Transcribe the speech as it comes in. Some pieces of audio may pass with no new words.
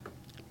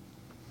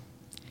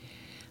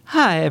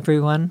Hi,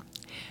 everyone.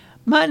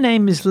 My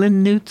name is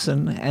Lynn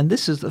Knutson, and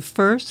this is the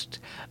first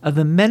of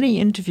the many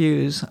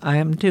interviews I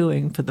am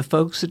doing for the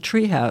folks at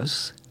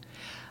Treehouse.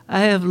 I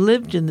have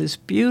lived in this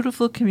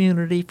beautiful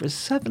community for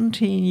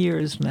 17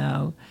 years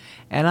now,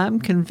 and I'm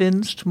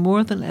convinced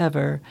more than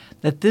ever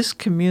that this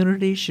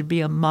community should be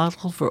a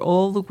model for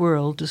all the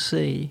world to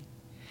see.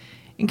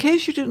 In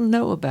case you didn't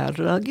know about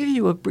it, I'll give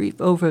you a brief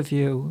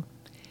overview.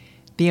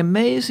 The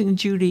amazing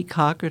Judy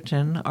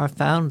Cockerton, our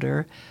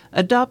founder,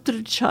 adopted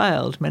a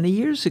child many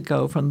years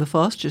ago from the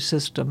foster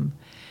system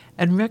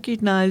and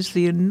recognized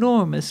the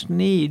enormous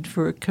need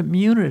for a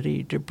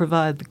community to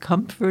provide the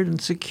comfort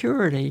and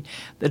security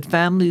that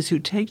families who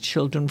take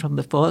children from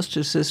the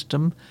foster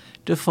system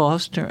to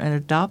foster and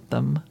adopt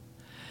them.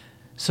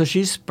 So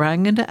she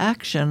sprang into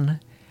action,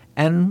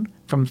 and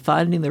from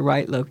finding the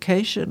right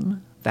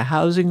location, the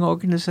housing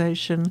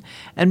organization,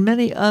 and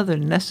many other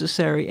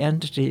necessary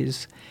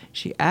entities,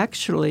 she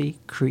actually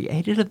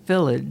created a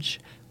village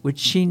which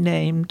she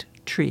named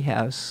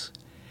Treehouse.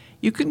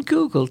 You can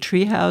Google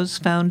Treehouse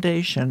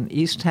Foundation,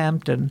 East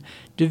Hampton,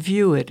 to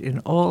view it in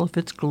all of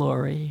its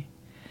glory.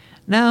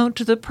 Now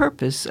to the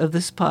purpose of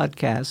this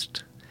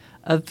podcast.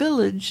 A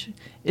village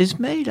is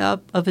made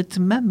up of its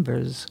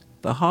members,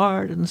 the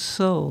heart and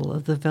soul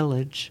of the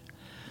village.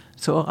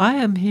 So I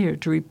am here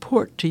to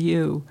report to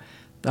you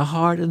the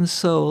heart and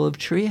soul of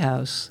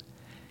Treehouse.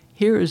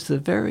 Here is the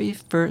very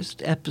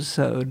first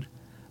episode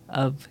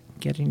of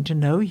Getting to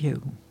Know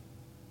You.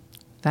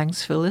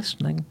 Thanks for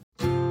listening.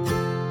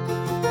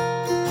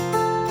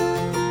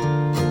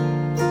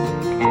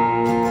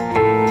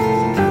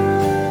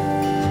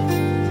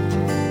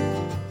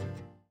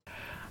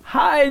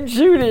 Hi,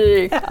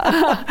 Judy.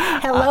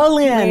 Hello,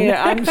 Lynn.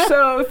 I'm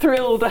so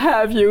thrilled to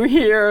have you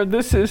here.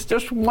 This is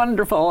just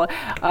wonderful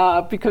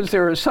because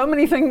there are so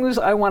many things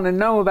I want to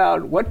know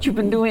about what you've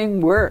been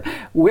doing, where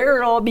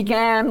it all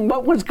began,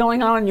 what was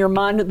going on in your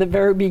mind at the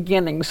very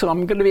beginning. So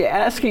I'm going to be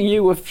asking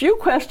you a few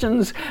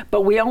questions,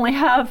 but we only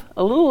have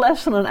a little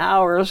less than an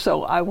hour,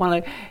 so I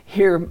want to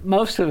hear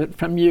most of it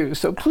from you.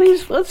 So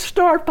please, let's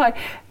start by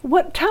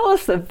tell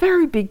us the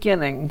very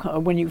beginning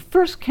when you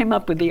first came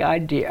up with the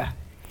idea.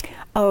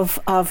 Of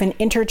an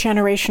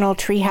intergenerational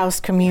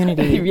treehouse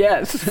community.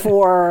 Yes.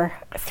 For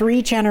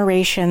 3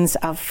 generations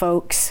of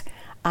folks.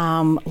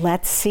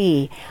 Let's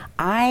see.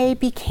 I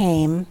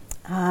think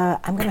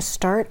I'm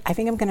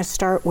going to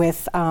start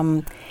with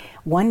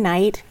one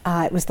night.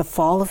 It was the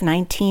fall of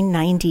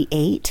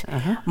 1998.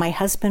 My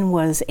husband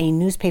was a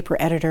newspaper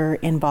editor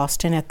in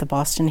Boston at the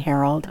Boston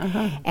Herald,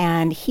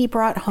 and he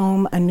brought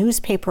home a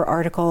newspaper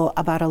article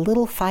about a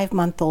little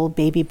 5-month-old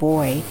baby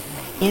boy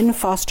in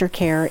foster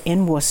care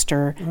in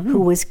Worcester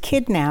who was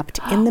kidnapped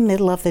in the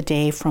middle of the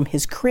day from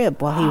his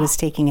crib while he was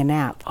taking a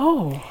nap.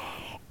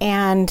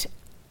 And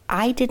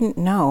I didn't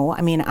know.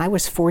 I mean, I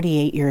was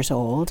 48 years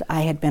old.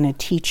 I had been a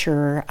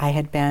teacher. I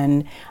had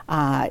been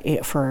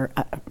for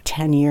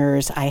 10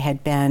 years. I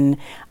had been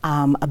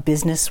a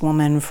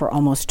businesswoman for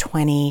almost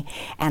 20,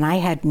 and I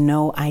had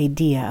no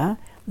idea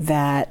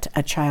that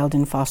a child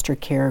in foster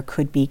care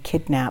could be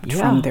kidnapped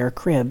from their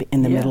crib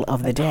in the middle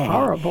of the day.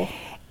 Horrible.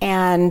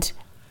 And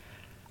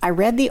I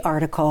read the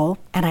article,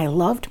 and I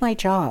loved my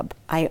job.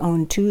 I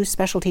owned 2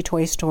 specialty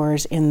toy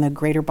stores in the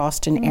greater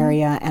Boston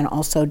area and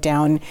also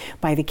down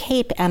by the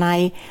Cape, and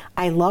I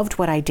loved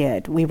what I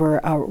did. We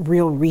were a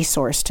real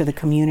resource to the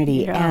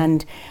community,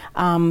 and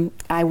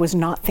I was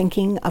not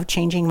thinking of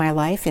changing my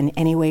life in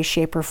any way,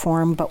 shape, or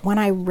form, but when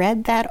I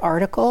read that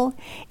article,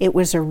 it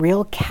was a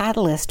real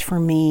catalyst for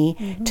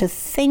me to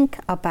think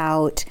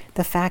about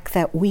the fact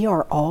that we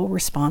are all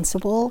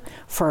responsible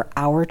for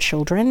our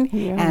children,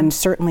 and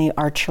certainly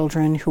our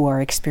children who are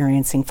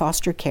experiencing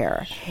foster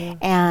care.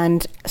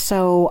 And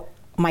so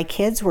my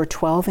kids were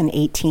 12 and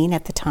 18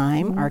 at the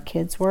time, our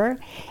kids were,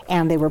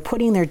 and they were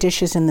putting their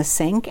dishes in the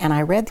sink, and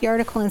I read the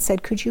article and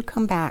said, could you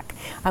come back?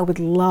 I would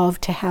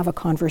love to have a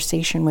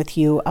conversation with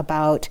you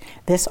about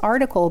this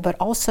article, but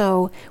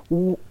also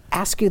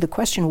ask you the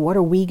question, what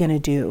are we going to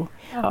do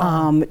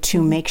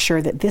to make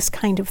sure that this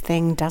kind of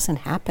thing doesn't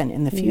happen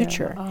in the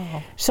future?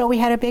 So we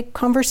had a big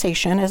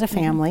conversation as a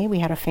family. We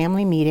had a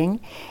family meeting,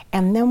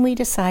 and then we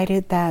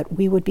decided that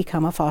we would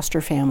become a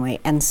foster family.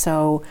 And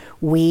so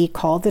we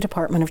called the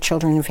Department of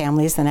Children and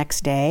Families the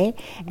next day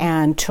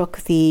and took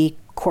the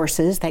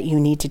courses that you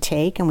need to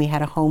take, and we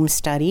had a home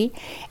study.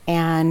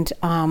 And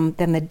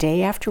then the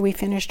day after we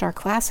finished our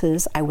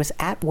classes, I was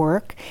at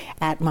work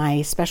at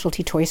my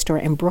specialty toy store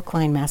in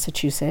Brookline,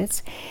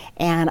 Massachusetts,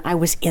 and I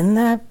was in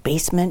the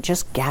basement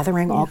just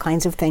gathering all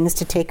kinds of things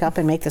to take up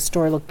and make the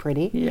store look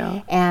pretty.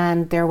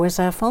 And there was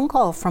a phone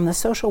call from the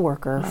social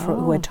worker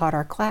who had taught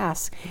our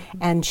class,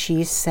 and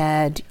she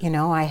said, you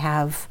know, I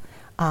have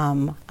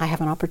an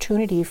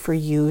opportunity for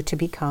you to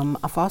become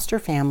a foster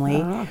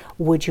family.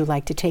 Would you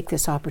like to take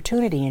this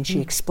opportunity? And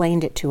she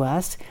explained it to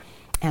us.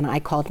 And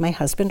I called my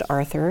husband,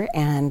 Arthur,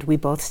 and we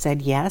both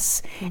said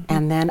yes.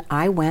 And then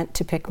I went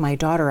to pick my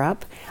daughter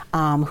up,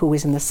 who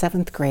was in the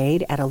 7th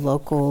grade at a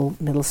local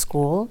middle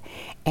school.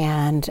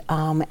 And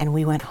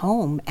we went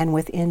home. And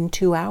within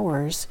 2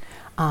 hours,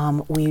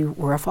 we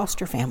were a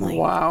foster family.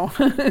 Wow,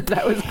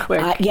 that was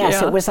quick.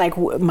 Yes, it was like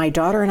my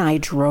daughter and I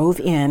drove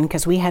in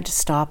because we had to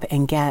stop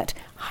and get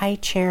high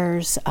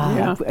chairs,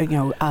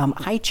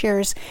 high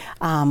chairs,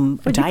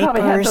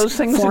 diapers,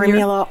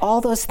 formula, all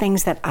those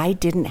things that I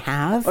didn't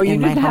have in my home. Oh, you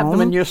didn't have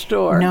them in your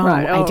store? No,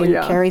 right. I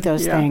didn't carry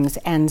those things.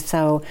 And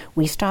so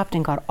we stopped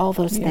and got all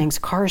those things,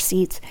 car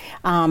seats,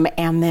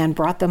 and then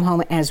brought them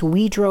home. As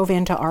we drove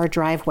into our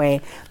driveway,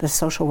 the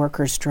social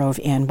workers drove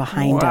in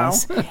behind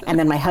us. And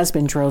then my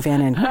husband drove in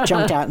and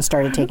jumped out and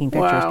started taking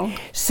pictures. Wow.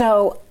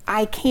 So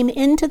I came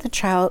into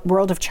the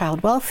world of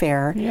child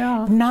welfare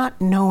not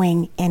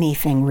knowing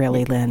anything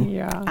really, Lynn.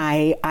 Yeah.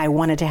 I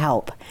wanted to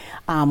help.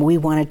 We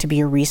wanted to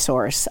be a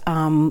resource.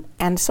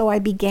 And so I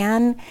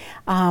began,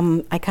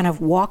 I kind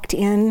of walked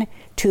in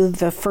to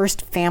the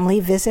first family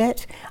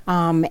visit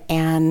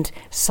and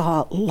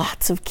saw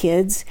lots of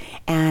kids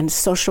and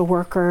social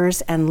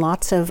workers and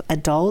lots of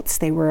adults.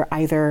 They were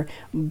either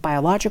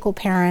biological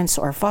parents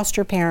or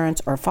foster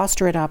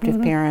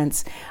adoptive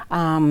parents,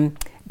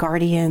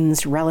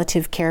 guardians,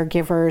 relative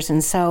caregivers.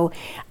 And so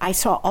I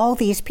saw all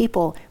these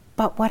people,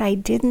 but what I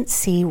didn't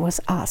see was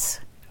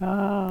us.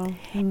 Oh.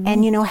 Mm-hmm.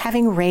 And,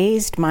 having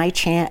raised my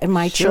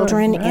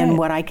children in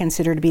what I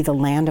consider to be the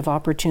land of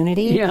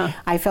opportunity,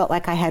 I felt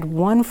like I had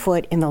one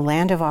foot in the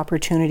land of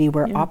opportunity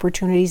where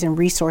opportunities and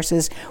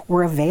resources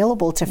were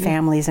available to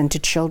families and to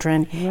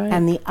children,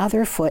 and the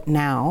other foot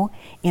now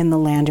in the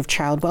land of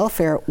child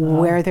welfare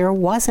where there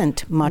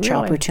wasn't much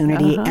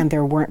opportunity and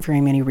there weren't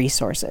very many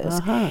resources.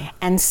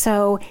 And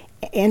so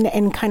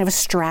in kind of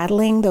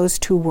straddling those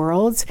two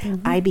worlds,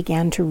 I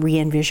began to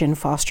re-envision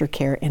foster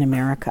care in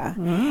America.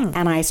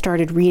 And I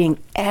started reading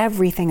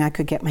everything I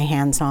could get my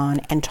hands on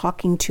and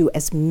talking to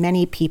as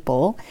many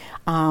people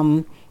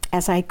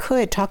as I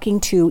could, talking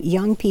to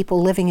young people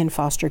living in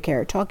foster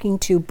care, talking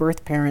to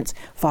birth parents,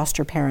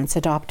 foster parents,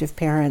 adoptive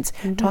parents,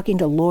 talking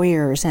to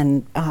lawyers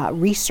and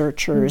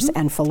researchers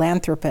and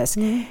philanthropists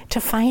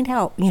to find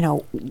out,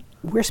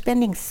 we're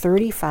spending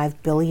 $35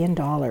 billion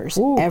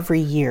every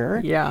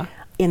year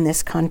in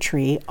this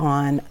country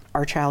on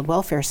our child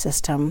welfare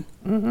system.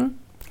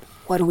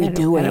 What are we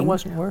doing? And it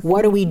wasn't working.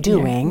 What are we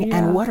doing?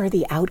 And what are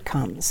the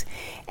outcomes?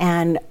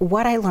 And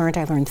what I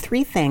learned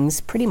three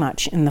things pretty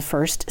much in the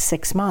first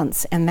 6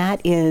 months. And that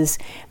is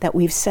that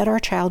we've set our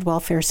child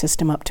welfare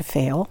system up to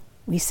fail.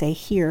 We say,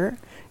 here,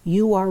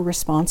 you are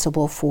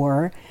responsible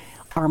for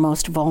our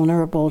most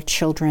vulnerable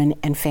children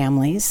and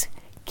families.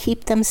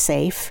 Keep them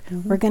safe.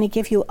 We're going to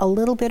give you a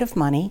little bit of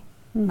money,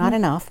 not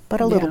enough, but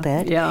a little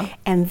bit.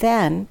 And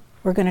then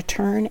we're going to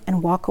turn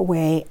and walk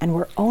away, and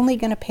we're only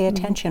going to pay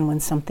attention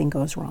when something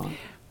goes wrong.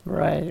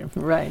 Right.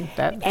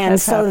 And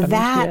so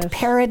that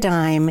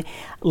paradigm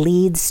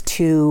leads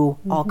to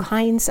all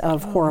kinds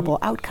of horrible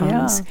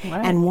outcomes.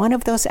 And one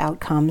of those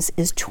outcomes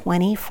is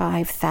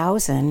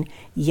 25,000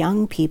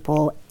 young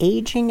people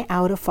aging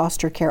out of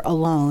foster care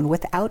alone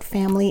without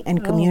family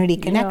and community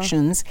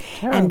connections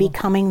and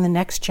becoming the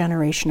next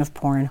generation of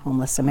poor and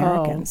homeless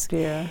Americans.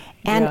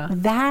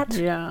 And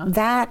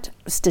that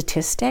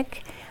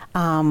statistic,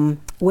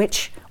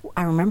 which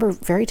I remember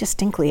very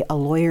distinctly a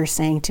lawyer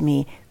saying to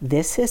me,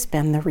 this has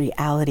been the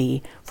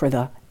reality for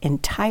the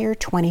entire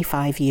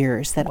 25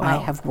 years that I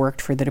have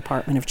worked for the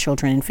Department of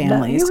Children and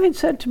Families. Now, you had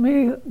said to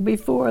me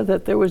before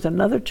that there was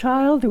another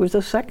child, there was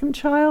a second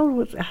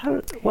child.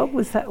 What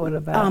was that one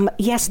about?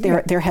 Yes,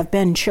 there have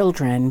been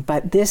children,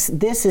 but this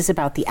is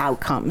about the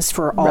outcomes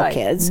for all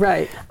kids.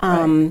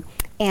 And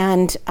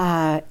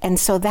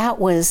so that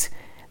was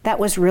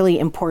really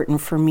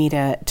important for me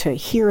to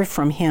hear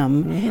from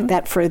him,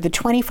 that for the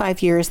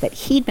 25 years that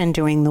he'd been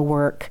doing the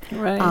work,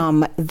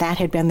 that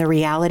had been the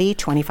reality,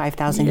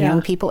 25,000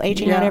 young people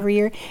aging out every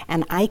year.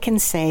 And I can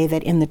say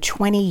that in the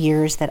 20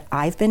 years that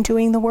I've been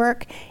doing the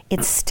work,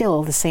 it's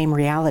still the same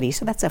reality.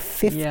 So that's a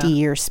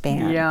 50-year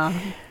span.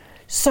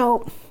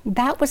 So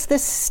that was the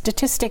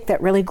statistic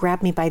that really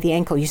grabbed me by the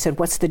ankle. You said,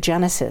 what's the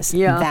genesis?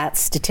 That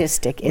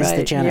statistic is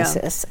the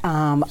genesis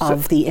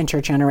of the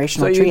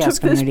intergenerational treehouse community. So you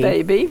took this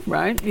baby,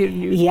 right?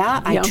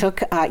 I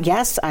took,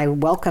 I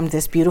welcomed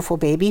this beautiful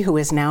baby who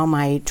is now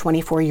my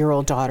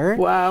 24-year-old daughter.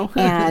 Wow.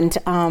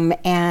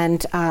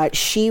 And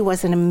she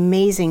was an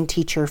amazing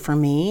teacher for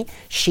me.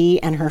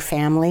 She and her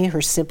family,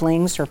 her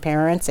siblings, her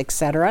parents,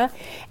 etc.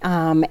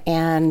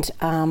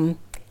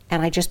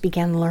 And I just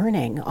began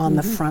learning on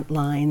the front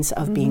lines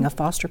of being a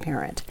foster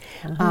parent.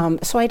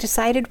 So I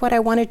decided what I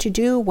wanted to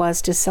do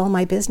was to sell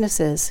my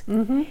businesses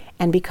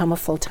and become a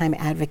full-time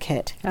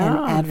advocate and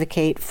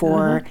advocate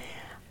for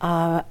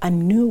a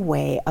new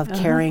way of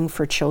caring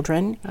for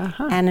children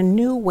and a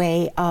new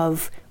way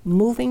of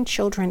moving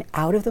children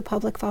out of the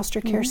public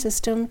foster care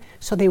system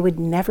so they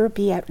would never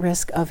be at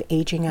risk of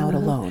aging out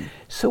alone.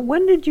 So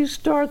when did you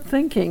start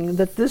thinking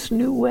that this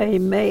new way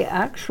may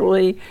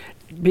actually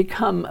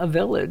become a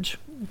village?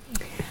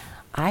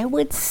 I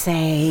would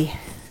say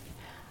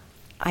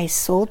I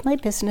sold my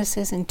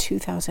businesses in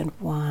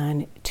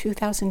 2001,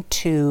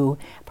 2002,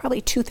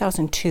 probably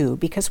 2002,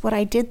 because what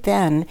I did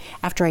then,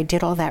 after I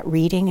did all that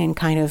reading and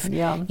kind of,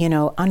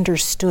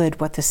 understood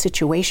what the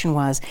situation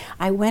was,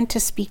 I went to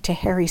speak to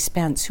Harry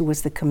Spence, who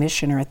was the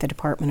commissioner at the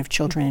Department of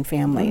Children and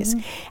Families.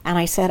 And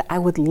I said, I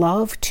would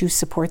love to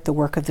support the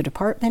work of the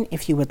department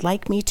if you would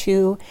like me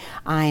to.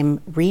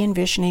 I'm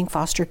re-envisioning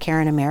foster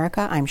care in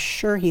America. I'm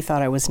sure he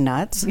thought I was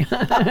nuts.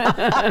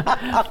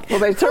 Well,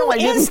 they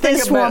certainly Who didn't is think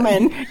this about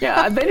woman?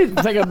 Yeah, they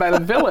didn't think about a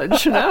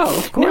village. No,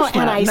 of course not.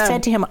 And I No.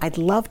 said to him, I'd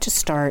love to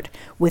start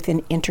with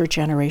an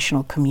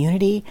intergenerational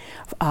community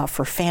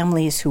for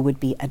families who would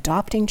be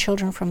adopting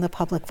children from the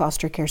public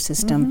foster care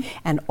system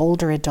and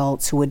older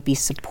adults who would be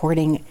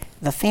supporting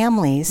the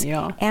families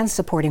and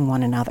supporting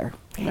one another.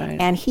 Right.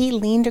 And he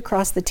leaned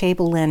across the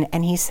table, Lynn,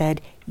 and he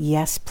said,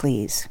 yes,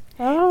 please.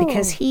 Oh.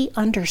 Because he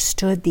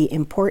understood the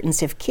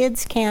importance. If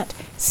kids can't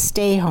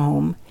stay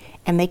home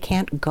and they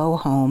can't go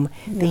home,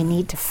 they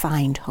need to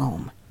find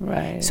home.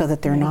 Right. So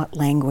that they're not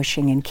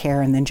languishing in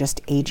care and then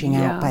just aging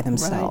out by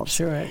themselves.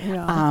 Right, sure,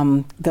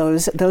 yeah.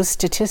 Those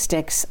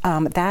statistics,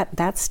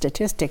 that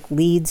statistic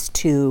leads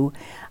to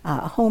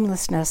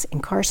homelessness,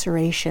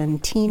 incarceration,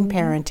 teen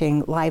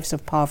parenting, lives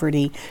of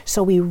poverty.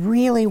 So we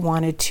really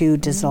wanted to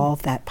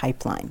dissolve that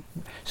pipeline.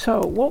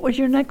 So what was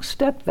your next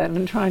step then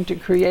in trying to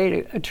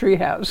create a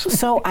treehouse?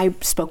 So I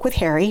spoke with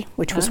Harry,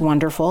 which was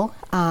wonderful.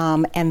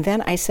 And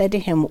then I said to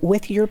him,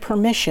 with your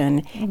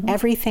permission,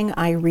 everything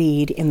I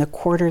read in the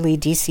quarterly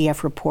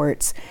DCF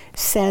reports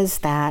says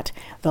that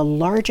the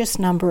largest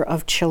number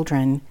of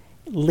children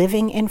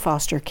living in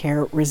foster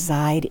care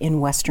reside in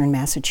Western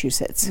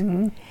Massachusetts.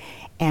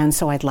 And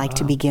so I'd like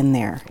to begin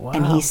there.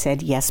 And he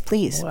said, yes,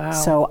 please. Wow.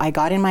 So I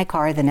got in my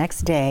car the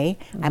next day.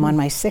 I'm on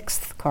my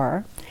 6th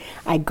car.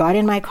 I got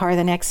in my car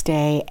the next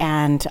day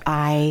and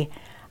I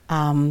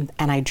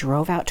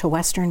drove out to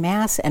Western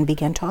Mass and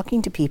began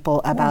talking to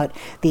people about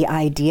the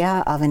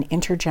idea of an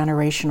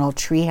intergenerational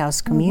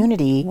treehouse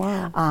community,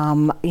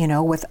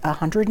 with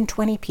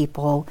 120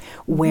 people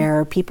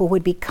where people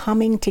would be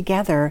coming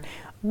together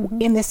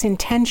in this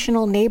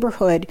intentional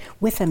neighborhood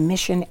with a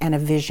mission and a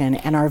vision.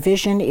 And our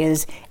vision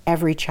is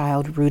every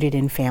child rooted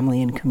in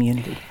family and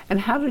community. And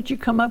how did you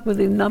come up with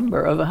the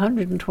number of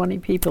 120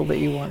 people that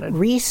you wanted?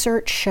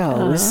 Research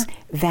shows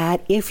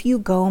that if you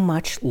go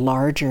much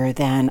larger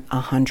than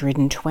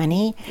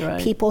 120,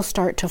 people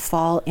start to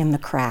fall in the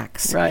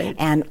cracks. Right.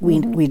 And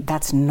we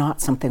that's not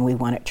something we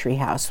want at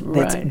Treehouse.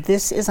 Right.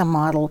 This is a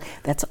model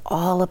that's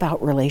all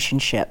about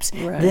relationships.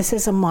 Right. This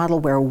is a model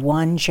where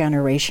one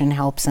generation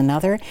helps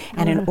another.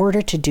 And in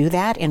order to do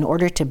that, in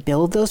order to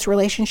build those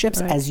relationships,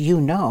 as you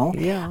know,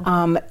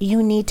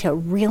 you need to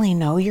really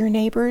know your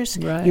neighbors.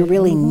 Right. You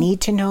really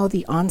need to know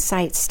the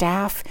on-site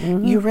staff.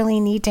 You really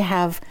need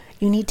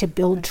to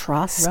build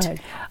trust. Right.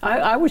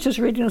 I was just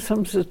reading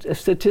some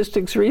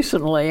statistics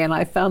recently, and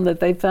I found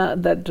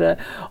that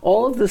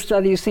all of the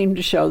studies seem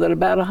to show that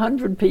about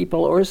 100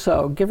 people or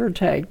so, give or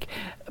take,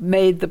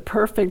 made the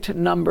perfect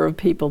number of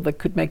people that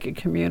could make a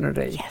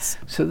community. Yes.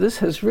 So this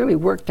has really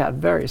worked out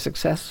very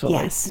successfully.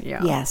 Yes.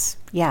 Yeah. Yes.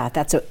 Yeah,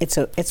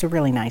 it's a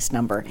really nice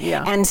number.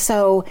 Yeah. And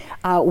so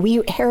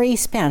Harry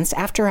Spence,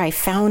 after I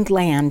found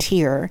land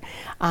here,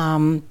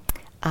 there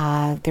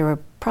were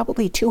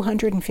probably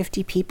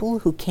 250 people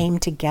who came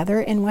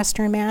together in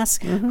Western Mass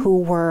who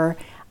were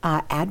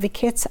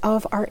advocates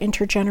of our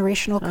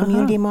intergenerational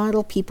community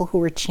model, people who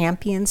were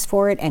champions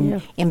for it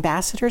and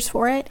ambassadors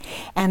for it.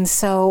 And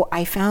so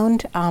I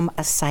found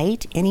a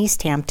site in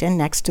East Hampton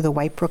next to the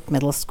White Brook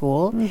Middle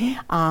School.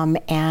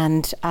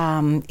 And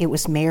it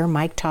was Mayor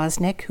Mike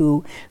Tosnick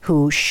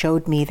who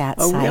showed me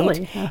that site.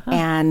 Really?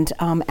 And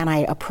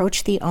I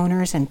approached the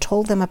owners and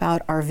told them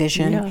about our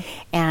vision.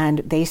 And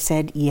they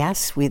said,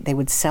 yes, they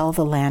would sell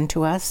the land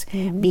to us.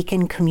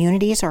 Beacon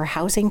Communities, our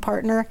housing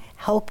partner,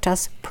 helped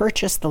us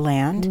purchase the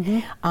land.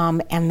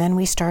 And then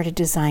we started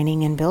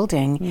designing and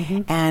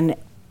building. And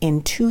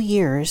in 2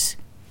 years,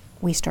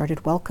 we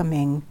started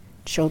welcoming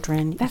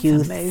children,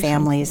 youth,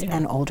 families,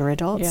 and older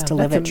adults to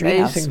live at Treehouse.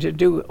 That's amazing to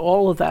do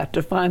all of that,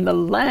 to find the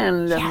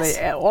land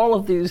and all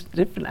of these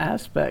different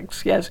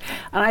aspects. Yes,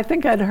 and I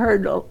think I'd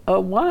heard a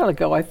while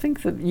ago, I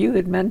think that you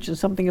had mentioned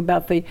something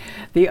about the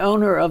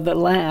owner of the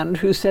land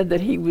who said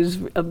that he was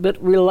a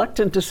bit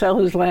reluctant to sell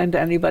his land to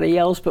anybody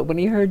else, but when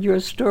he heard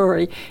your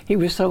story, he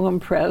was so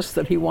impressed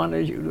that he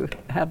wanted you to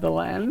have the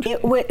land.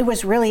 It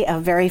was really a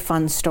very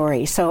fun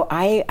story. So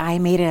I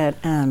made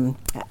an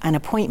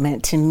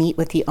appointment to meet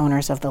with the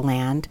owners of the land,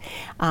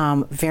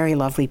 very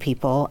lovely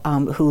people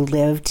who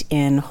lived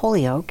in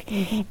Holyoke,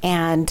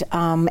 and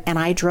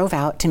I drove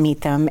out to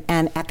meet them.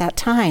 And at that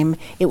time,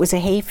 it was a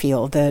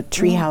hayfield. The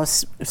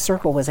Treehouse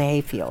Circle was a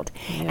hayfield,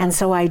 and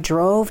so I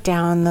drove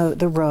down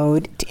the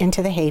road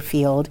into the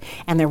hayfield,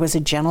 and there was a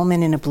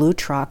gentleman in a blue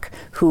truck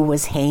who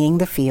was haying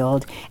the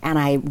field. And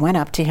I went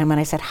up to him and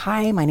I said,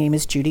 "Hi, my name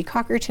is Judy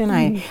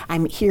Cockerton.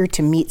 I'm here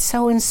to meet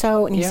so and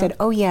so." And he said,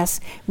 "Oh yes,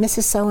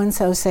 Mrs. So and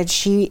so said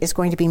she is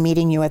going to be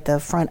meeting you at the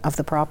front of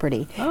the property."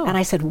 property. Oh. And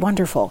I said,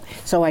 wonderful.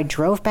 So I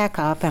drove back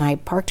up and I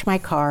parked my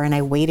car and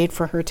I waited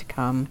for her to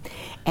come.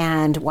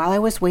 And while I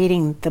was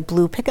waiting, the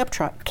blue pickup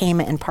truck came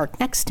and parked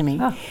next to me.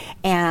 Oh.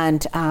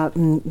 And,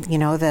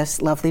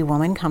 this lovely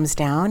woman comes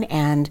down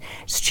and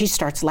she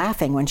starts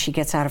laughing when she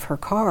gets out of her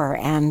car.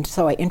 And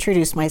so I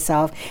introduced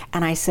myself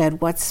and I said,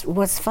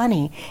 what's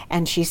funny?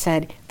 And she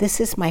said, this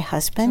is my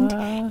husband.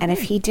 And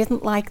if he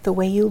didn't like the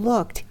way you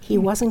looked, he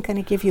wasn't going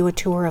to give you a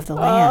tour of the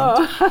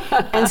land.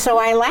 And so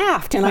I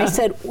laughed and I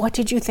said, what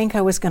did you think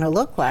I was going to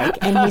look like?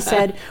 And he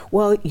said,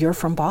 well, you're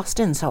from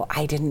Boston, so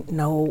I didn't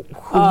know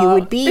who you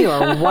would be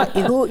or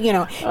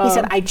he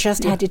said, I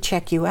just had to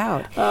check you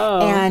out.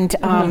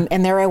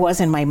 And there I was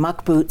in my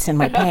muck boots and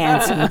my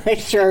pants and my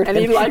shirt and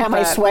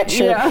my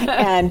sweatshirt.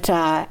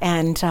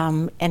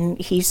 And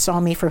he saw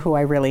me for who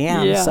I really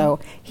am. Yeah. So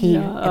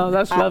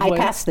that's lovely. I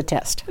passed the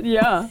test.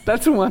 Yeah,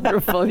 that's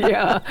wonderful.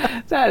 Yeah,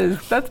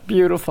 that's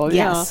beautiful.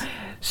 Yes. Yeah.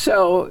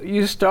 So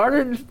you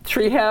started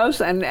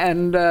Treehouse,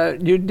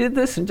 and you did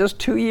this in just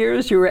 2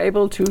 years. You were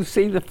able to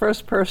see the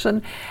first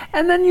person,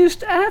 and then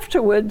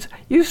afterwards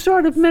you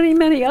started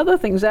many other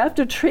things.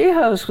 After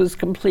Treehouse was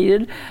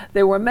completed,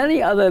 there were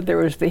many other. There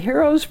was the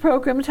Heroes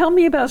program. Tell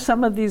me about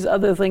some of these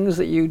other things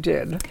that you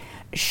did.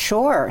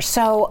 Sure.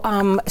 So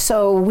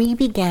we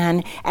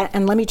began,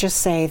 and let me just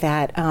say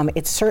that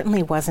it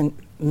certainly wasn't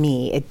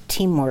me.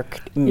 Teamwork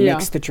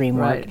makes the dream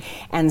work. Right.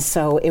 And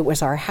so it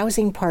was our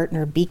housing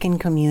partner, Beacon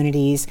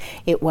Communities.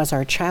 It was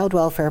our child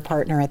welfare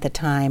partner at the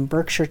time,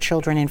 Berkshire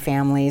Children and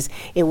Families.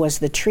 It was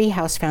the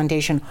Treehouse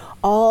Foundation,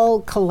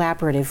 all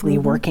collaboratively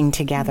working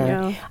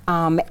together.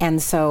 Yeah. And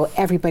so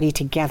everybody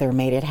together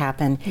made it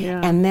happen.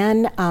 Yeah. And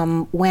then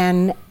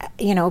when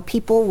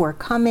people were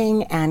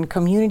coming and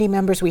community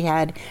members, we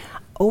had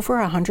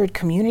over 100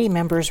 community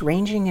members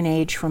ranging in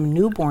age from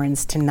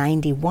newborns to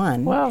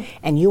 91. Wow.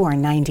 And you are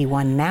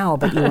 91 now,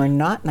 but you were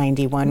not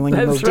 91 when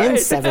you moved in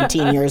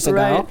 17 years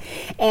ago.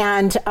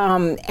 Right.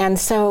 And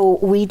so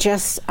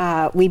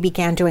we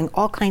began doing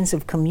all kinds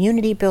of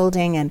community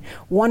building and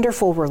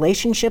wonderful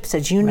relationships,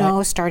 as you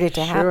know, started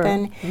to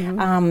happen.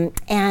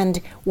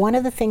 And one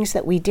of the things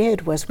that we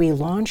did was we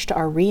launched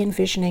our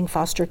Re-envisioning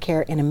Foster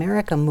Care in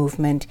America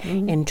movement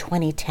in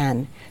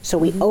 2010. So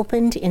we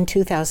opened in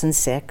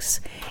 2006,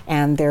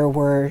 and there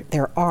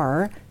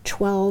are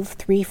 12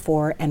 3,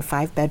 4, and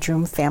 5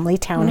 bedroom family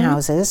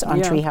townhouses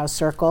on Treehouse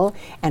Circle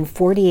and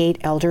 48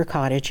 elder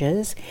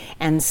cottages.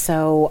 And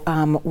so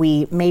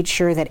we made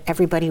sure that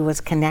everybody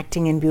was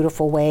connecting in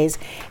beautiful ways.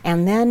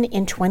 And then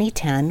in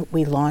 2010,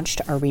 we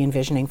launched our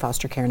Re-envisioning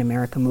Foster Care in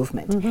America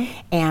movement.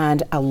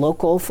 And a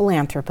local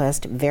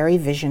philanthropist, very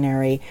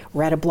visionary,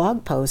 read a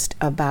blog post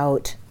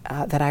about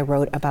that I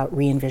wrote about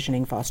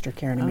re-envisioning foster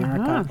care in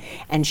America.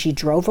 And she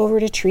drove over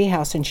to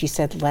Treehouse and she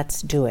said,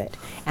 let's do it.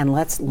 And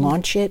let's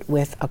launch it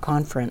with a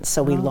conference.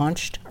 So we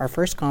launched our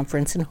first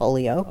conference in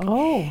Holyoke.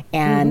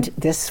 And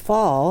this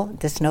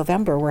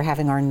November, we're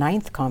having our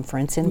 9th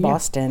conference in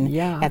Boston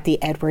at the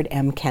Edward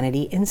M.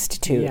 Kennedy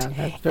Institute. Yeah,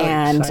 that's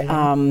very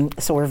exciting.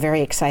 So we're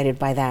very excited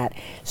by that.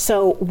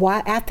 So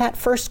at that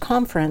first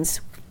conference,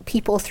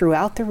 people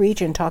throughout the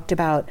region talked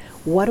about,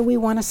 what do we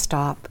want to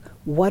stop?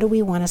 What do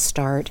we want to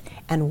start,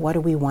 and what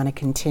do we want to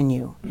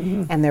continue?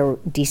 And their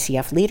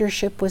DCF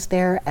leadership was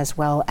there, as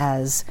well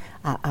as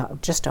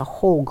just a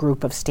whole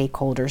group of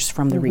stakeholders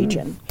from the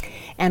region.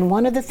 And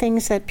one of the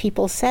things that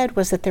people said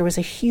was that there was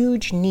a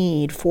huge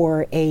need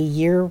for a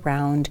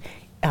year-round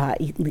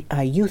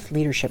youth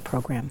leadership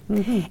program.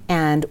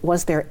 And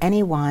was there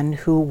anyone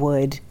who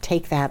would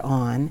take that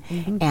on?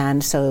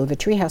 And so the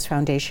Treehouse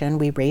Foundation,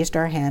 we raised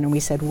our hand and we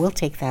said, we'll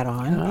take that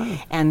on.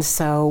 And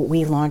so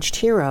we launched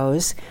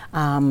Heroes,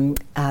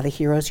 the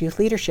Heroes Youth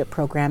Leadership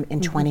Program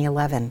in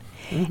 2011.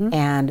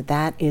 And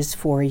that is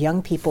for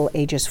young people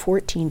ages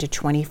 14 to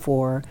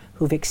 24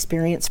 who've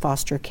experienced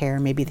foster care.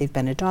 Maybe they've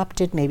been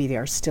adopted, maybe they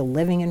are still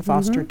living in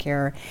foster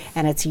care,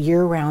 and it's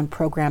year-round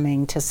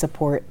programming to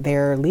support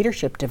their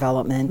leadership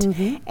development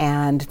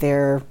and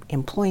their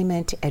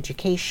employment,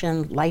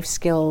 education, life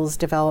skills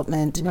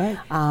development.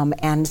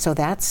 And so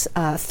that's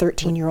a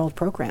 13-year-old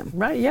program.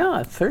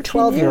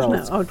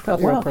 12-year-olds. now.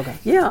 12-year-old program.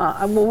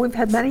 Yeah, well, we've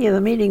had many of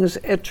the meetings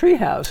at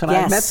Treehouse, and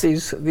I've met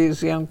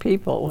these young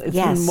people. It's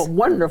been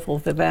wonderful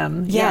for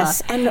them.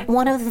 Yes, and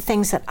one of the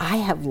things that I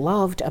have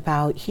loved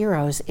about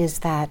Heroes is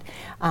that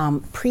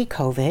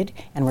pre-COVID,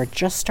 and we're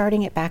just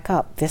starting it back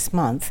up this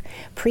month,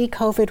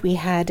 pre-COVID we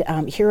had,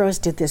 Heroes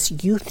did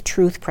this Youth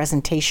Truth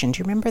presentation. Do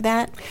you remember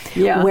that?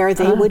 Yeah. Where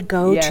they would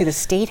go to the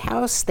State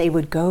House, they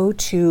would go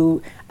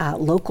to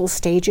local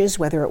stages,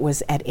 whether it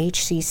was at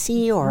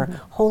HCC or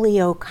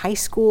Holyoke High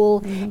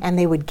School, and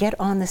they would get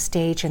on the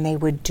stage and they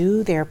would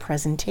do their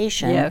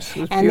presentation. Yes,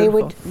 it was and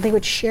beautiful. they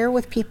would share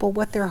with people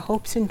what their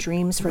hopes and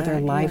dreams for their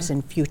lives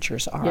and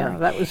futures are. Yeah,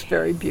 that was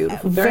very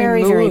beautiful.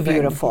 Very, very very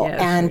beautiful.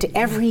 Yes. And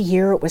every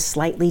year it was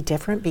slightly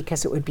different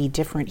because it would be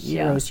different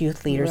Heroes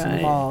youth leaders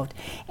involved.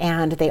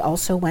 And they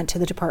also went to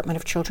the Department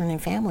of Children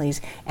and Families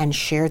and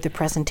shared the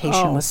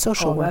presentation with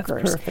social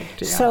workers. That's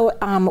perfect. Yeah.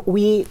 So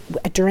we,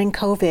 during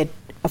COVID,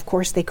 of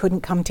course, they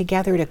couldn't come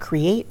together to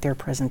create their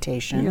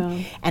presentation.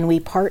 Yeah. And we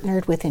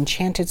partnered with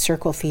Enchanted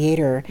Circle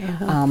Theater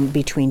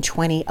between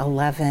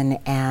 2011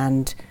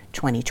 and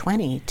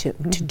 2020 to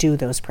do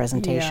those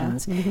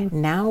presentations.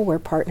 Now we're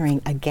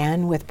partnering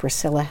again with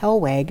Priscilla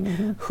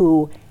Hellweg,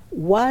 who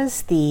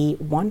was the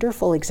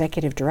wonderful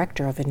executive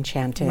director of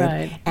Enchanted,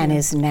 and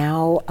is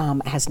now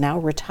has now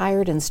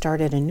retired and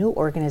started a new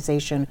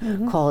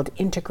organization called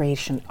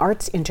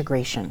Arts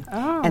Integration.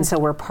 And so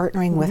we're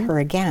partnering with her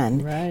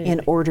again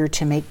in order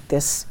to make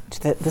this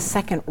the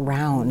second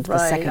round, the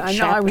second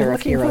chapter. I was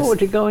looking forward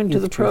to going to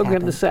the Youth Tree program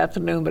happen. this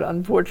afternoon, but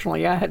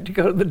unfortunately I had to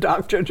go to the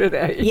doctor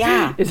today.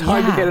 Yeah, it's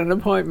hard to get an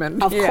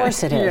appointment. Of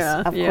course it is.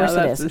 Yeah, of course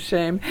that's it is. a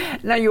shame.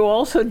 Now you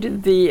also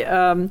did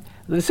the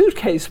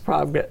suitcase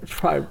project.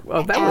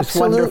 Oh, that was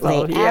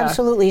wonderful. Yeah.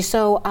 Absolutely.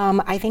 So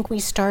I think we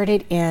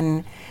started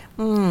in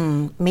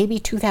maybe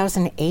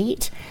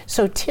 2008.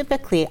 So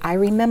typically, I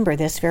remember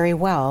this very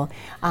well,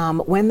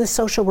 when the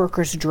social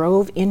workers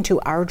drove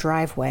into our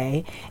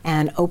driveway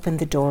and opened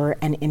the door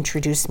and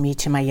introduced me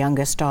to my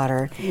youngest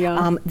daughter,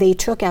 they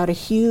took out a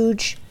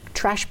huge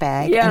trash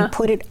bag and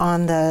put it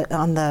on the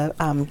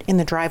in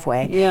the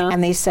driveway,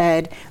 and they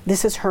said,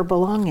 "This is her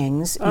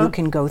belongings. You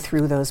can go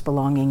through those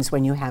belongings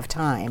when you have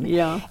time."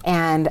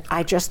 And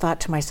I just thought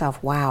to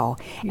myself, "Wow!"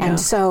 And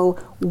so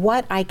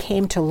what I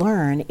came to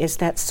learn is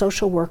that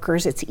social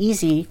workers, it's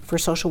easy for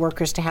social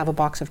workers to have a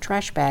box of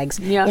trash bags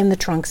in the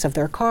trunks of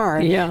their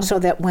car, so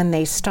that when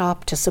they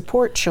stop to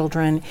support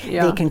children,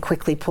 they can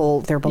quickly pull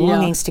their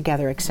belongings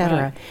together,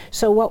 etc.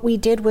 So what we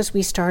did was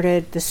we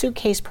started the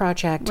suitcase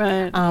project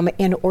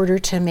in order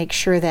to make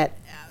sure that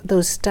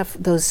those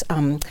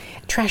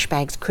trash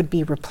bags could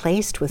be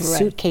replaced with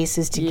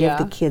suitcases to give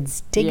the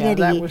kids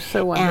dignity. Yeah, that was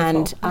so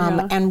wonderful.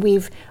 And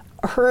we've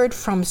heard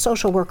from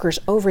social workers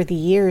over the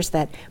years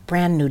that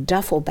brand new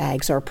duffel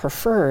bags are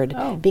preferred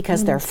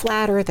because they're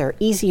flatter, they're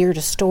easier to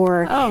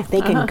store,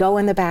 they can go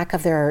in the back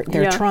of their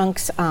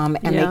trunks, and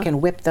they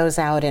can whip those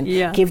out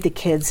and give the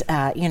kids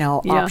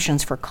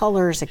options for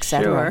colors,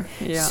 etc.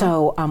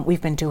 So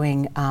we've been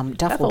doing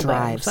duffel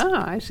drives.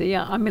 I see.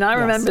 Yeah, I mean, I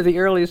remember the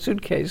early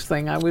suitcase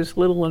thing. I was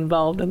little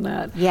involved in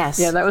that. Yes.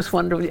 Yeah, that was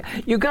wonderful.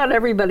 You got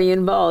everybody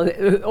involved.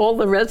 All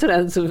the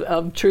residents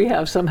of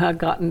Treehouse somehow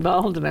got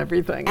involved in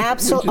everything.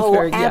 Absolutely.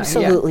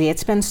 Absolutely.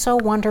 It's been so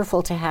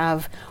wonderful to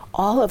have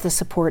all of the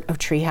support of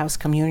Treehouse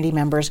community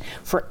members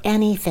for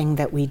anything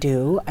that we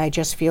do. I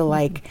just feel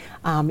like,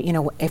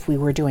 if we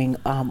were doing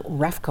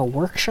REFCA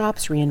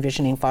workshops,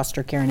 Re-envisioning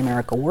Foster Care in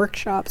America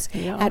workshops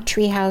at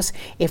Treehouse,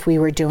 if we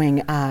were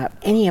doing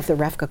any of the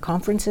REFCA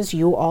conferences,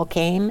 you all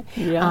came.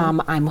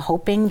 I'm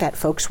hoping that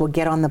folks will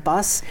get on the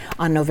bus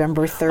on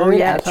November 3rd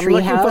at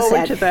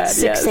Treehouse at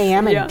 6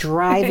 a.m. and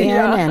drive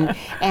in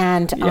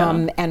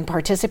and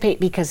participate,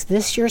 because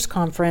this year's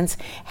conference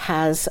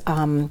has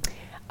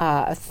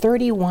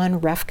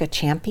 31 REFCA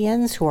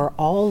champions who are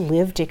all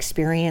lived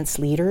experience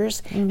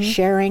leaders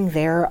sharing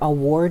their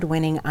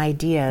award-winning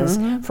ideas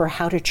for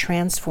how to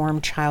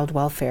transform child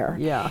welfare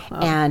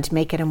and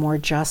make it a more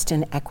just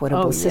and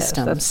equitable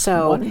system. That's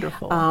so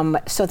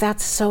wonderful. So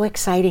that's so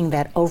exciting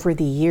that over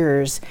the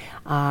years,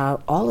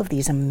 all of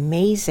these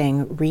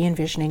amazing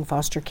Re-envisioning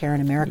Foster Care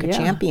in America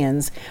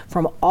champions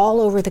from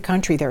all over the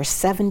country. There are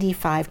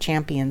 75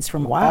 champions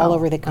from all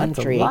over the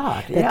country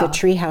that the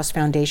Treehouse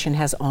Foundation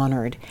has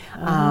honored.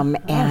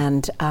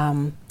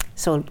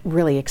 So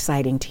really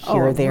exciting to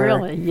hear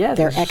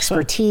their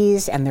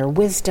expertise and their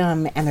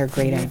wisdom and their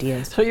great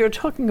ideas. So you're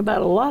talking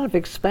about a lot of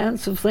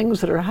expansive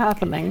things that are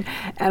happening,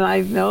 and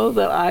I know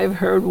that I've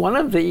heard one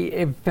of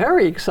the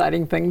very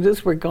exciting things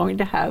is we're going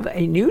to have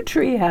a new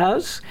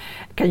Treehouse.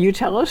 Can you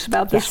tell us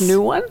about this new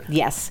one?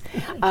 Yes.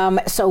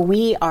 So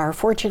we are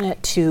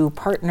fortunate to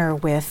partner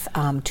with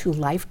Two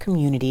Life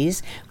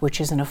Communities,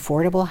 which is an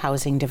affordable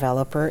housing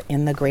developer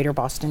in the greater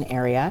Boston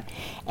area.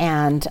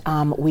 And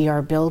we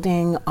are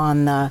building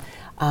on the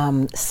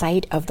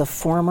site of the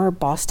former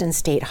Boston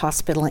State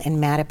Hospital in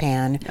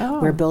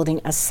Mattapan. We're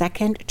building a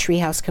second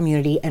treehouse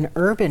community, an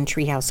urban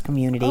treehouse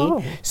community.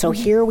 So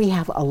here we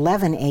have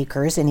 11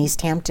 acres in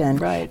East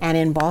Hampton, and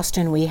in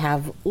Boston we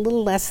have a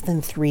little less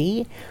than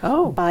 3.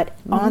 But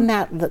on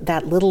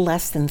that little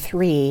less than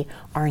 3,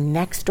 our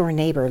next door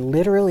neighbor,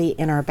 literally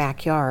in our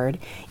backyard,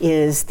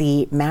 is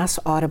the Mass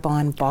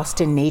Audubon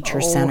Boston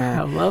Nature Center.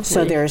 How lovely.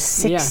 So there's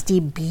 60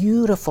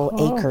 beautiful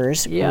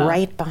acres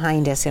right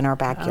behind us in our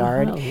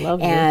backyard.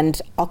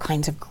 And all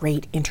kinds of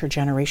great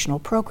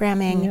intergenerational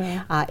programming.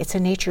 It's a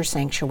nature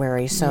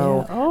sanctuary,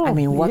 so I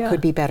mean, what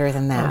could be better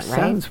than that, right?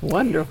 Sounds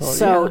wonderful.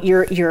 So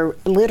you're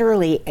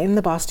literally in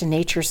the Boston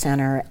Nature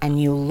Center,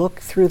 and you look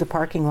through the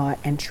parking lot,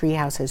 and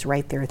Treehouse is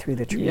right there through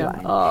the tree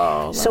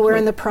line. So we're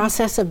in the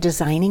process of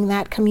designing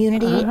that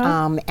community,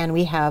 and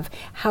we have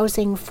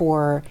housing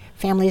for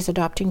families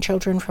adopting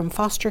children from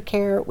foster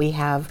care. We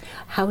have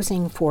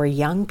housing for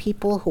young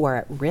people who are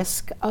at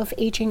risk of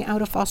aging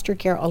out of foster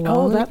care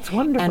alone. That's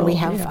wonderful. And we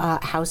have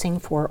housing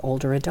for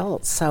older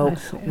adults. So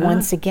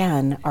once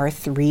again, our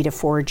 3 to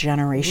 4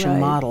 generation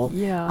model,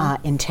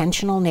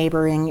 intentional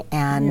neighboring,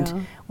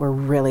 and we're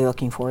really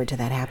looking forward to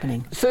that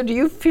happening. So do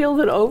you feel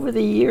that over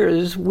the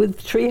years with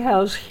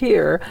Treehouse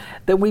here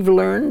that we've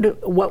learned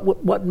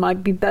what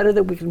might be better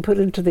that we can put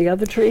into the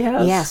other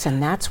treehouse? Yes,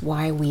 and that's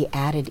why we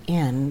added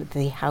in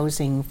the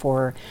housing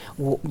for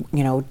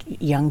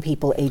young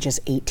people ages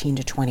 18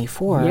 to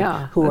 24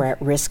 who are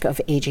at risk of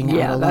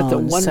aging out alone. That's a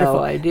wonderful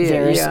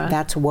idea.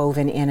 That's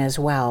woven in as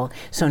well.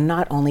 So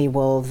not only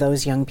will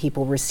those young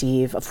people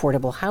receive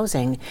affordable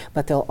housing,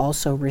 but they'll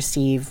also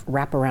receive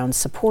wraparound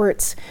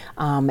supports,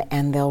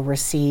 and they'll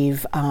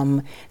receive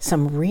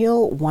some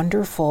real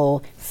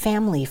wonderful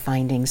family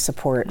finding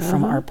support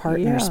from our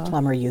partners,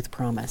 Plummer Youth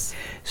Promise.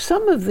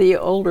 Some of the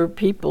older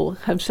people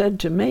have said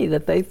to me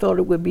that they thought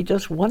it would be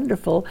just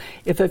wonderful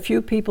if a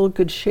few people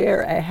could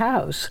share a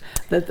house,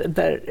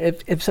 that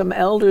if some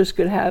elders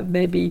could have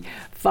maybe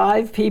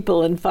 5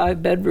 people in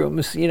 5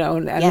 bedrooms,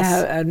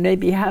 and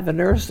maybe have a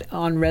nurse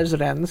on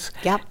residence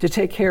to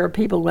take care of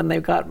people when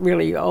they've got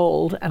really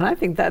old. And I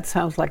think that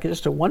sounds like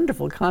just a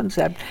wonderful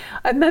concept.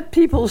 I've met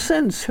people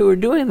since who are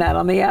doing that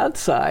on the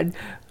outside.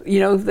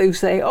 They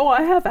say, "Oh,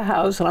 I have a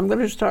house, and I'm going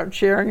to start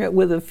sharing it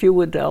with a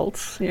few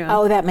adults."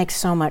 Oh, that makes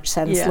so much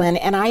sense, Lynn.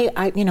 And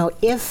I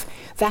if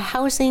the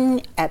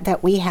housing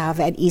that we have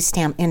at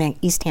in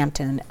East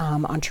Hampton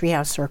on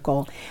Treehouse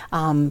Circle,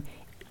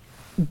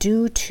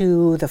 due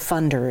to the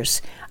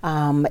funders,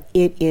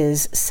 it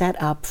is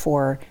set up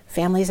for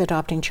families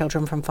adopting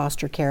children from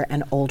foster care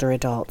and older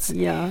adults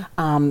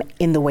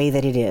in the way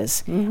that it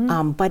is.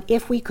 But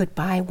if we could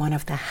buy one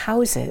of the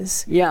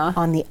houses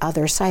on the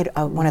other side,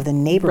 one of the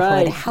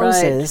neighborhood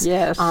houses,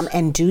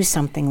 and do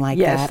something like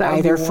that,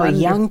 either for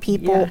young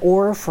people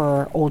or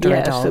for older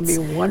adults,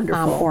 that'd be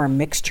wonderful. Or a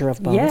mixture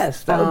of both.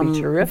 Yes, that would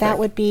be terrific. That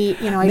would be,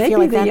 I Maybe feel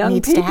like the that young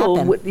needs to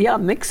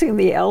happen. Mixing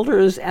the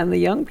elders and the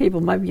young people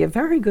might be a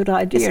very good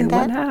idea in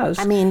one house.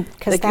 I mean,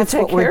 because that's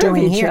what we're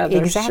doing here.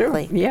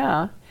 Exactly. Sure.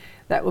 Yeah.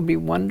 That would be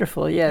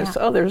wonderful, yes.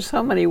 Oh, there's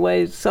so many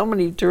ways, so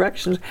many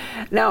directions.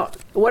 Now,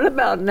 what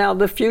about now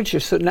the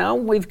future? So now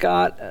we've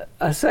got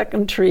a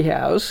second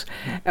treehouse,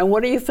 and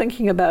what are you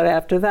thinking about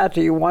after that?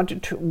 Do you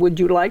want to, would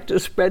you like to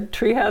spread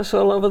treehouse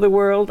all over the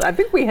world? I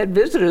think we had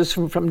visitors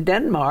from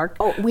Denmark.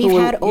 Oh, we've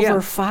had over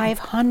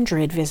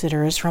 500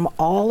 visitors from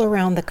all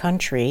around the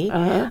country.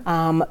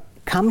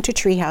 Come to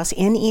Treehouse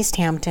in East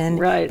Hampton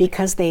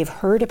because they've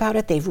heard about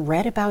it, they've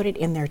read about it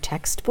in their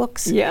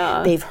textbooks,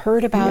 they've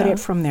heard about it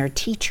from their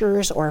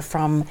teachers or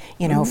from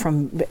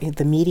from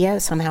the media,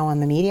 somehow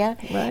on the media,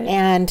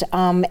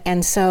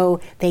 and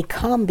so they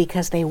come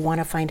because they want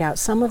to find out.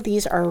 Some of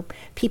these are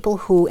people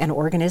who and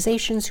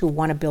organizations who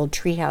want to build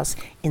Treehouse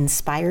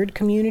inspired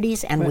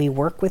communities, and we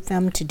work with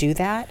them to do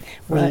that.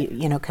 We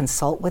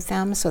consult with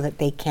them so that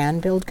they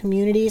can build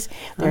communities.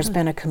 There's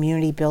been a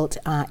community built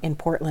in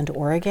Portland,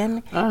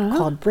 Oregon,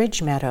 called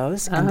Bridge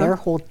Meadows, and their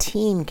whole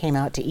team came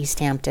out to East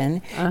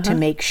Hampton to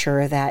make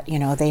sure that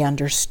they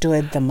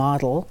understood the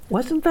model.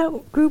 Wasn't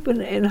that group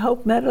in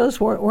Hope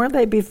Meadows? Weren't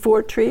they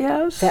before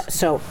Treehouse?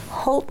 So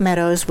Hope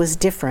Meadows was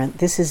different.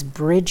 This is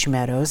Bridge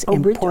Meadows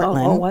in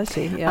Portland. Oh, I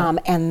see. Yeah.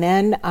 And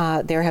then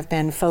there have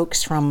been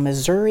folks from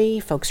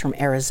Missouri, folks from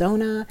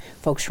Arizona,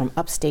 folks from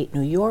upstate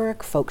New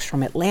York, folks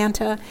from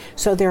Atlanta.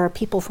 So there are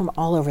people from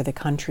all over the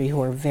country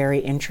who are very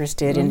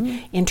interested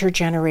in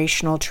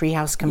intergenerational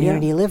treehouse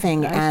community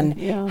living and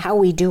how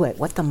we do it,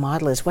 what the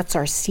model is, what's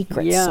our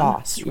secret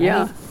sauce, right?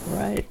 Yeah,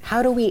 right.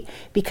 How do we,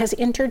 because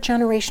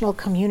intergenerational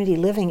community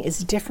living is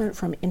different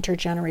from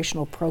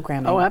intergenerational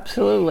programming. Oh,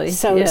 absolutely.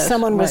 So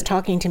someone was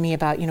talking to me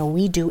about,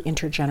 we do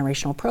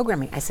intergenerational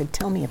programming. I said,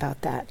 tell me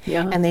about that.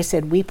 And they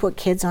said, we put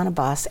kids on a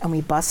bus and we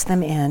bus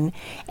them in,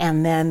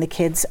 and then the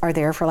kids are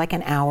there for like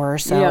an hour or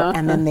so,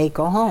 and then they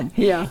go home.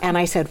 And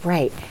I said,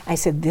 right. I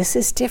said, this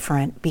is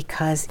different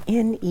because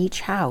in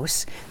each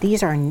house,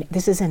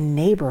 this is a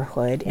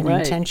neighborhood, an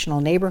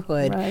intentional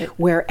neighborhood,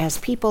 where as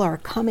people are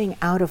coming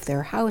out of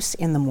their house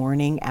in the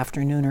morning,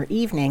 afternoon, or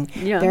evening,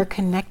 they're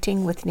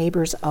connecting with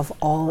neighbors of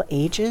all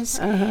ages,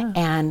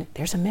 and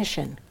there's a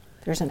mission.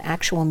 There's an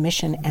actual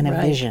mission and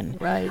a vision.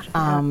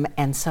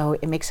 And so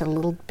it makes it a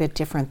little bit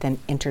different than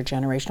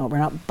intergenerational. We're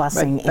not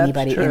busing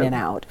anybody in and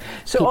out.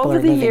 So people over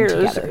the years,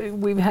 together.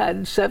 We've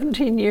had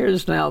 17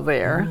 years now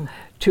there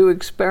to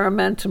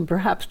experiment and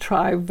perhaps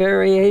try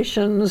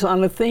variations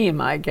on a theme,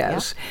 I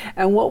guess.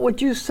 And what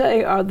would you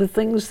say are the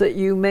things that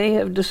you may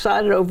have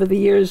decided over the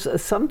years,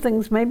 some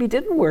things maybe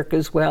didn't work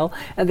as well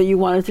and that you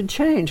wanted to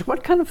change?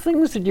 What kind of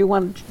things did you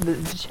want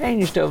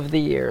changed over the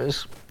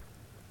years?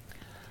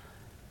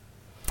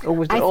 Or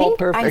was it all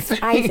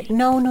perfect?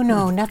 No,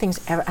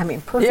 nothing's ever,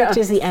 perfect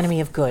is the enemy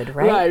of good,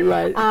 right?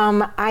 Right.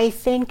 I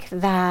think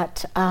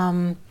that,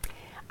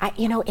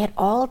 it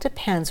all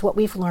depends. What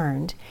we've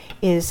learned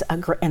is,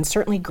 and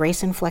certainly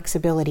grace and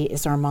flexibility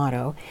is our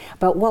motto,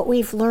 but what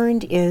we've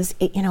learned is,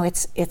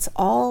 it's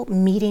all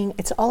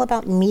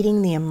about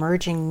meeting the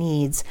emerging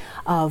needs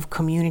of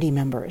community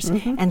members.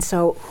 And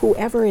so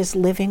whoever is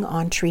living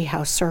on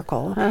Treehouse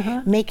Circle,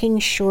 making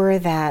sure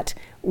that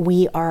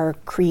we are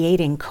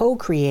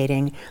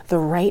co-creating the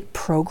right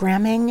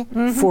programming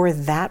for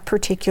that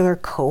particular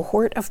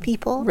cohort of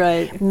people.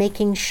 Right.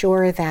 Making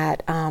sure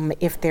that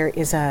if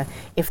there's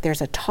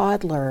a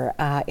toddler,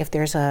 if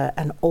there's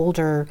an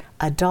older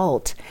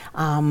adult,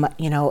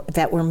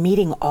 that we're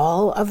meeting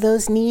all of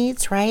those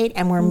needs, right?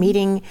 And we're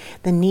meeting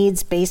the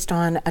needs based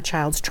on a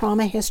child's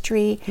trauma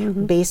history,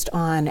 based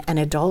on an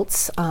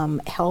adult's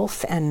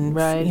health and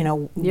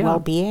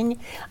well-being,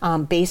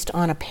 based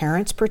on a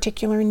parent's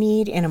particular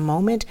need in a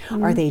moment.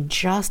 Are they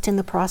just in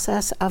the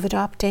process of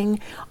adopting?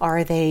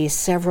 Are they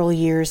several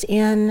years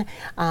in?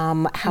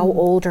 How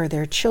old are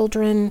their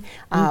children?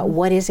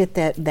 What is it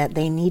that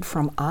they need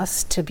from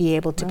us to be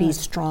able to be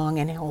strong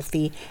and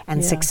healthy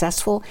and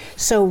successful?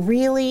 So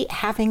really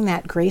having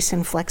that grace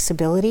and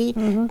flexibility,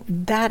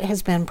 that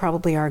has been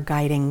probably our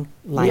guiding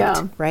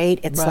light, right?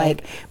 It's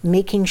like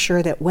making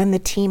sure that when the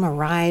team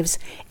arrives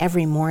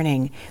every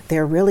morning,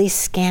 they're really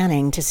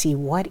scanning to see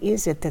what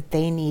is it that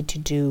they need to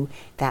do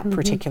that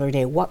particular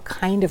day. What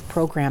kind of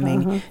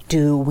programming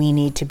do we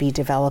need to be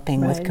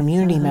developing with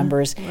community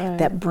members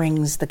that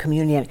brings the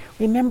community in?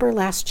 Remember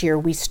last year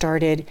we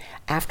started,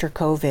 after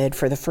COVID,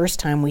 for the first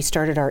time, we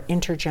started our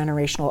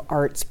intergenerational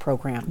arts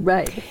program.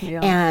 Right.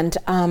 Yeah.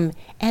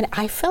 And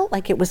I felt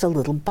like it was a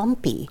little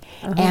bumpy.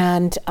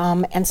 And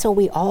so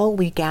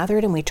we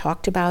gathered and we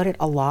talked about it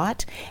a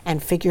lot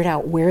and figured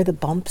out where the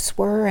bumps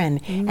were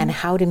and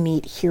how to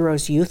meet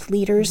Heroes Youth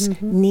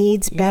Leaders'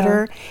 needs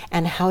better,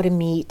 and how to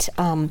meet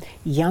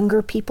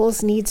younger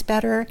people's needs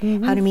better,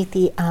 how to meet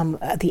the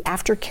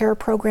aftercare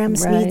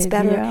programs needs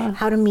better,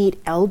 how to meet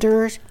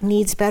elders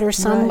needs better.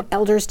 Some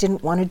elders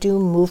didn't want to do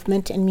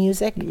movement and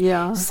music.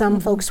 Some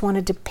folks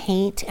wanted to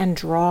paint and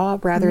draw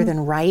rather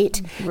than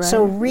write.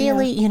 So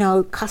really,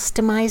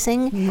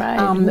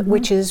 customizing,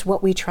 which is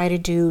what we try to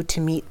do to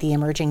meet the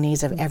emerging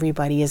needs of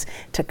everybody, is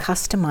to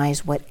customize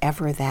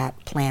whatever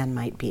that plan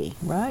might be.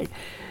 Right.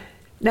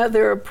 Now,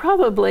 there are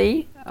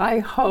probably, I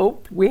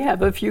hope, we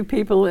have a few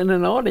people in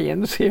an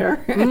audience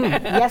here.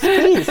 Yes,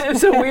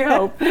 please. So we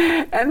hope.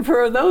 And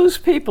for those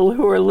people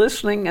who are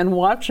listening and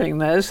watching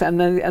this, and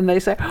they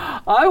say,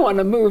 I want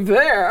to move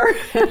there.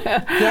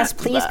 Yes,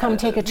 please come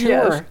take a tour.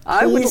 Yes,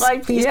 I would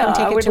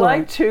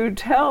like to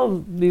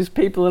tell these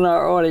people in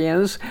our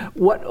audience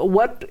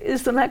what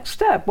is the next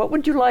step. What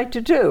would you like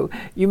to do?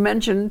 You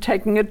mentioned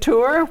taking a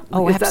tour.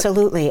 Oh,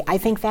 absolutely. I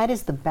think that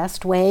is the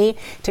best way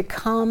to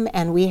come.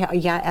 And we have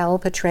Yael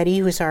Petretti,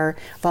 who's our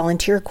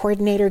volunteer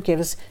coordinator,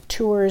 gives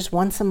tours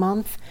once a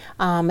month.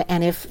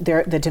 And if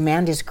the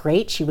demand is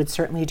great, she would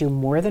certainly do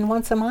more than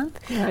once a month.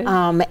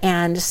 Right.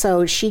 And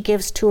so she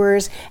gives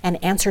tours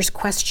and answers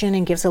questions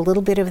and gives a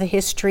little bit of the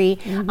history.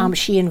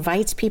 She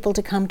invites people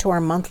to come to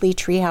our monthly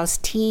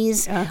Treehouse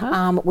Teas,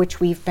 which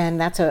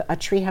that's a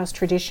Treehouse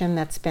tradition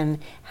that's been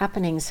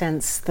happening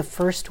since the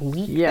first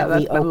week that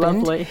we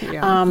opened. Lovely.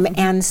 Yeah.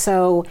 And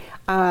so,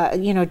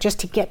 just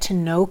to get to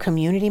know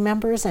community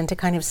members and to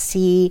kind of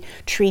see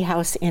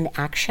Treehouse in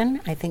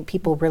action, I think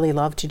people really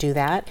love to do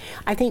that.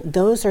 I think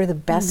those are the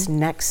best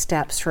next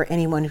steps for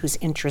anyone who's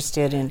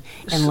interested in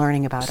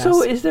learning about us.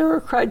 So is there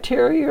a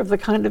criteria of the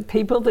kind of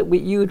people that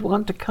you would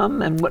want to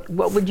come, and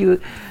what would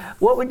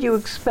you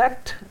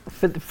expect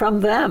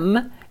from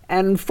them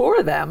and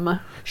for them?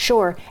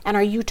 Sure. And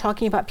are you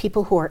talking about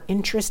people who are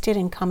interested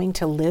in coming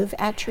to live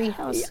at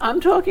Treehouse?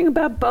 I'm talking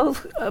about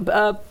both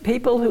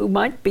people who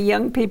might be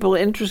young people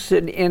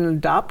interested in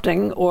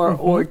adopting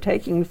or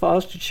taking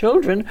foster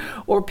children,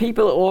 or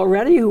people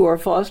already who are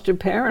foster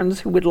parents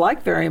who would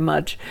like very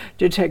much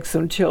to take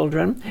some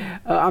children,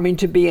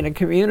 to be in a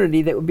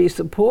community that would be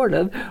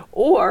supportive,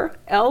 or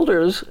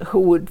elders who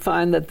would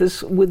find that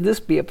this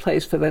would be a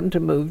place for them to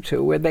move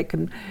to, where they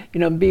can,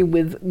 be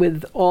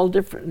with all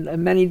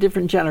many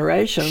different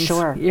generations.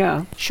 Sure.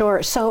 Yeah.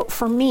 Sure. So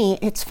for me,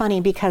 it's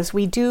funny because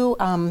we do,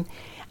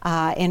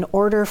 in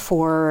order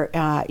for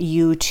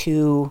you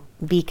to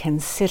be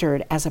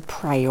considered as a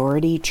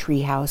priority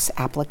Treehouse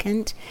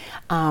applicant,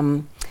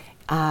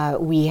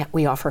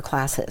 we offer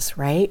classes,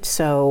 right?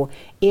 So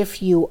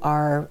if you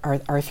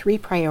our three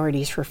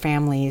priorities for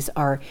families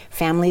are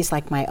families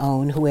like my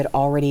own who had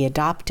already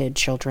adopted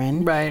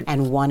children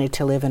and wanted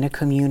to live in a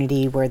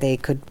community where they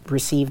could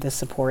receive the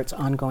supports,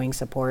 ongoing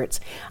supports,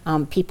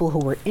 people who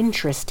were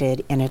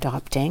interested in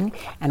adopting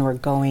and were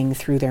going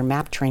through their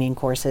MAP training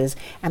courses,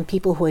 and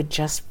people who had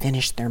just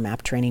finished their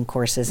MAP training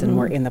courses and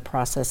were in the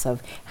process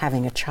of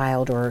having a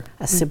child or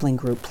a sibling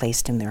group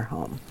placed in their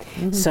home.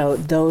 So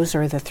those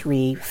are the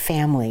three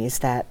families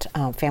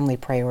family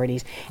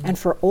priorities. And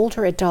for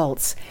older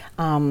adults,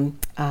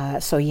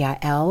 so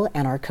Yael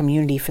and our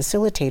community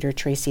facilitator,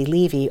 Tracy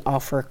Levy,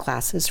 offer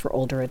classes for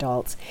older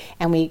adults.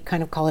 And we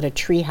kind of call it a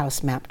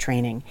Treehouse MAP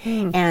training.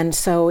 And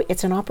so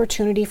it's an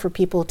opportunity for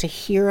people to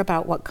hear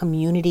about what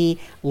community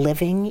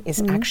living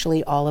is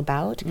actually all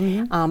about.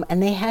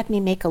 And they had me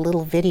make a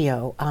little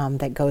video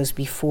that goes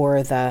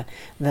before the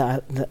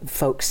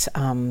folks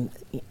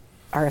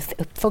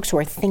folks who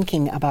are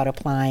thinking about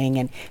applying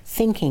and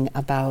thinking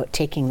about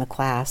taking the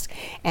class.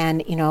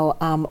 And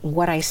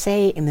what I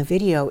say in the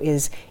video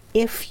is,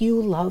 if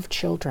you love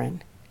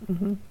children,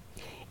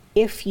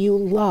 If you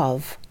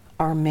love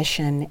our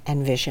mission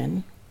and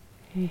vision,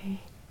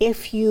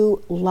 if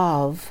you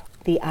love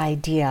the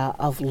idea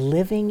of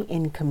living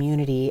in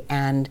community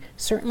and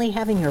certainly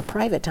having your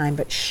private time,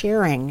 but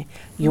sharing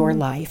your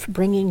life,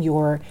 bringing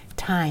your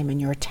time and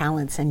your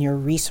talents and your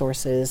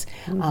resources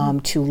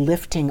to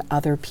lifting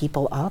other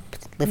people up,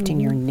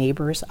 lifting your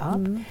neighbors up,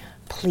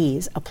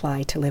 please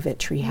apply to live at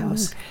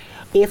Treehouse.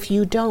 If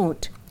you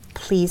don't,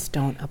 please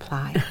don't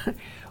apply.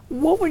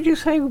 What would you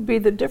say would be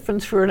the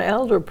difference for an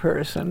elder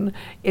person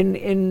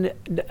in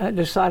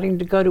deciding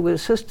to go to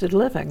assisted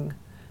living?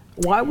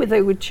 Why would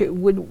they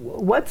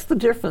what's the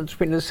difference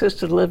between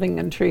assisted living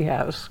and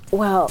Treehouse?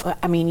 Well,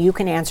 I mean, you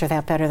can answer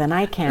that better than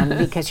I can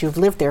because you've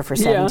lived there for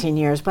 17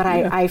 years. But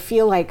I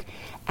feel like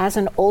as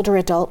an older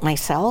adult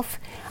myself,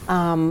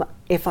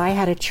 if I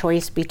had a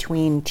choice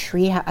between a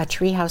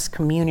Treehouse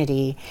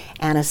community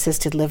and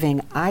assisted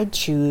living, I'd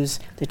choose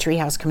the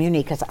Treehouse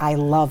community because I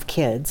love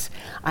kids.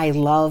 I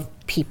love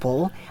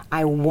people.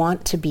 I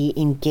want to be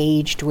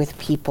engaged with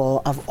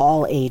people of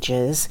all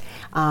ages,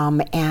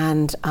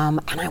 and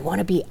I want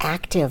to be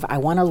active. I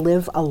want to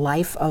live a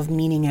life of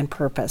meaning and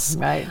purpose.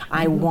 Right.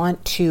 I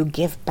want to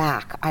give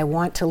back. I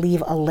want to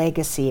leave a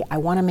legacy. I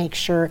want to make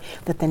sure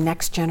that the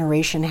next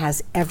generation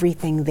has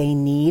everything they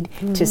need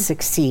to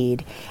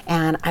succeed,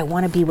 and I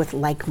want to be with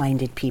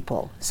like-minded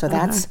people. So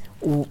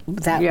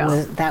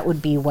that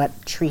would be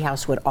what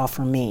Treehouse would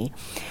offer me.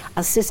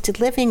 Assisted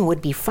living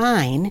would be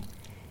fine,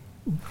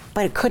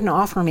 but it couldn't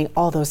offer me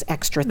all those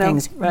extra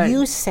things. Right.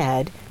 You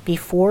said,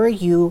 before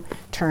you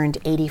turned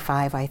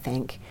 85, I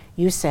think,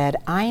 you said,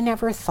 I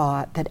never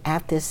thought that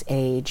at this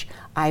age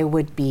I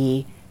would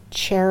be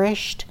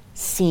cherished,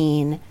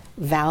 seen,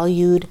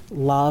 valued,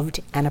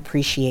 loved, and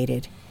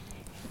appreciated.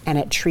 And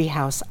at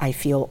Treehouse, I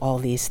feel all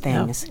these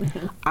things.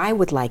 I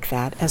would like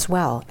that as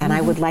well. And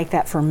I would like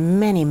that for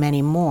many,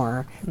 many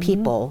more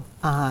people.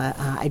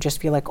 I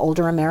just feel like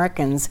older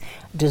Americans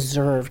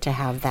deserve to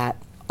have that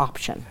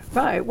option.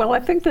 Right. Well, I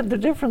think that the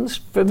difference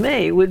for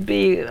me would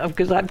be,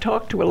 because I've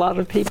talked to a lot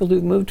of people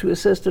who move to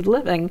assisted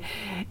living,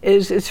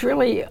 is it's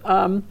really,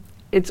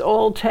 it's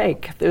all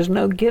take. There's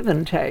no give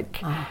and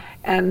take.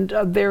 And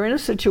they're in a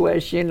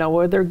situation,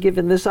 where they're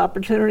given this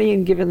opportunity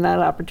and given that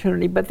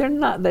opportunity, but they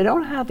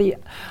don't have the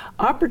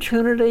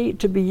opportunity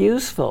to be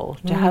useful,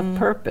 to have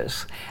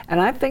purpose.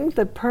 And I think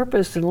that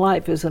purpose in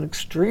life is an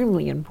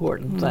extremely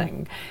important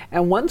thing.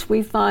 And once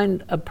we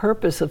find a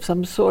purpose of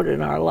some sort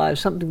in our lives,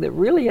 something that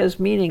really has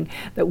meaning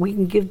that we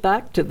can give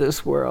back to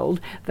this world,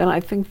 then I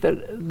think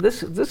that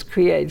this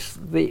creates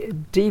the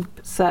deep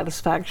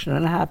satisfaction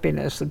and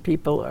happiness that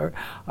people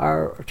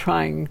are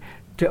trying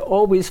to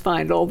always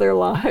find all their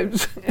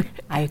lives.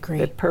 I agree.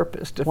 That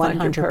purpose, to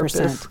find your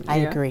purpose. I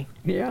agree.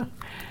 Yeah.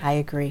 I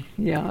agree.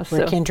 Yeah.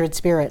 We're kindred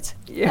spirits.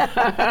 Yeah.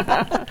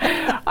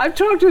 I've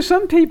talked to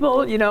some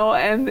people,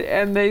 and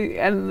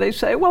they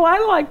say, well, I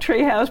like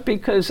Treehouse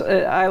because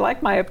I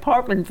like my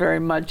apartment very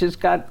much. It's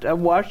got a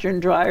washer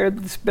and dryer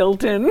that's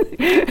built in.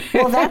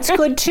 Well, that's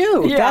good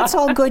too. Yeah. That's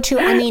all good too.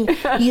 I mean,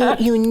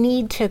 you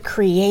need to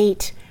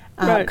create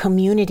a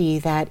community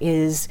that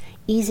is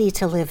easy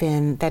to live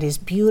in, that is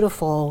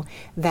beautiful,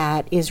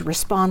 that is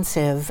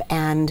responsive,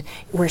 and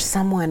where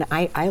someone,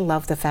 I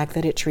love the fact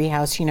that at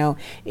Treehouse,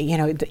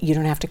 you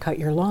don't have to cut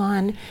your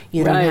lawn,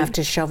 you don't have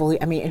to shovel, you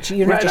don't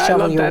have to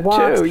shovel your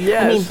walks. Too,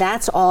 yes. I mean,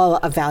 that's all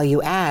a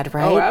value add,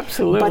 right? Oh,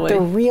 absolutely. But the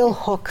real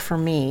hook for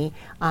me,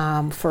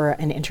 for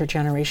an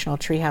intergenerational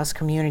Treehouse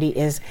community,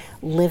 is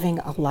living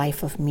a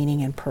life of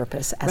meaning and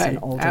purpose as an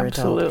older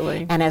absolutely.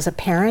 adult. And as a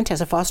parent,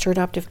 as a foster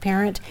adoptive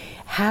parent,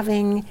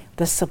 having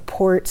the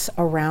supports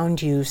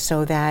around you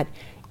so that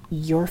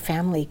your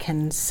family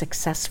can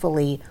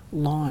successfully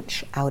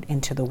launch out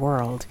into the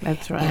world.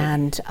 That's right.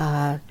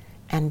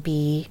 And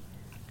be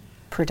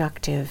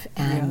productive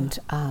and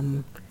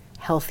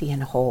healthy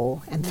and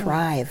whole and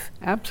thrive.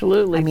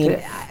 Absolutely. I mean,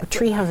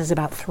 Treehouse is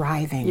about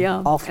thriving.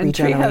 All three and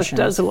generations. Treehouse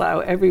does allow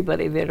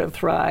everybody there to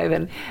thrive,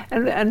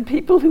 and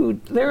people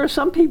there are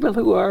some people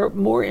who are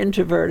more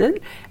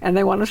introverted and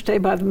they want to stay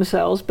by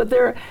themselves, but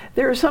there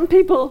are some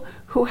people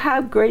who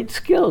have great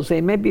skills.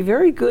 They may be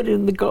very good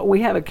we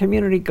have a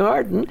community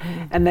garden,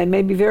 and they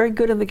may be very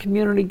good in the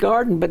community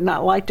garden, but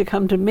not like to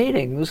come to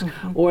meetings,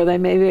 or they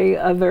may be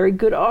a very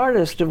good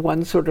artist of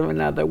one sort or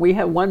another. We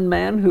have one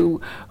man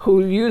who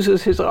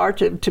uses his art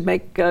to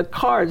make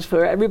cards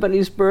for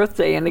everybody's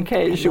birthday and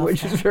occasion,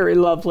 which is very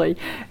lovely.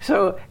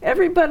 So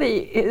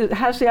everybody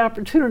has the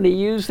opportunity to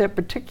use their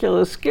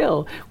particular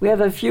skill. We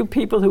have a few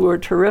people who are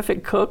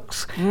terrific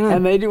cooks,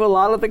 and they do a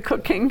lot of the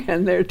cooking,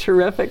 and they're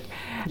terrific.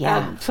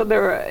 Yeah. So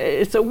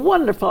it's a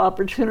wonderful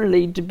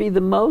opportunity to be the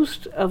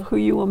most of who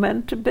you were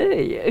meant to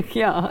be.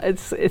 Yeah,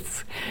 it's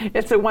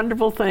a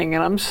wonderful thing,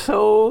 and I'm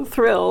so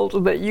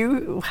thrilled that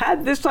you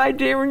had this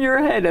idea in your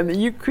head and that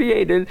you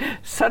created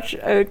such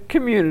a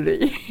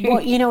community. Well,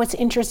 it's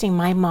interesting.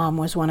 My mom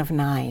was one of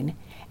 9.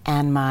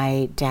 And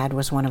my dad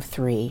was one of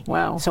 3.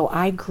 Wow. So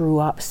I grew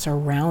up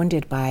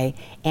surrounded by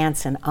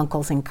aunts and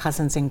uncles and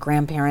cousins and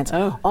grandparents,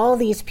 all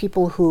these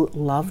people who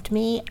loved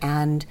me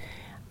and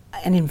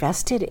and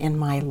invested in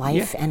my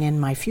life and in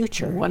my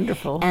future.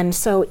 Wonderful. And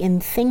so in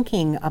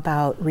thinking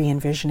about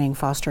re-envisioning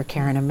foster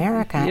care in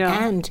America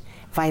and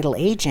vital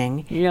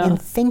aging, in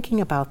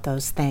thinking about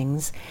those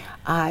things,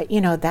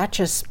 that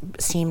just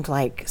seemed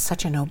like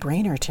such a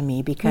no-brainer to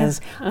me because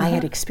I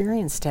had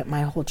experienced it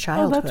my whole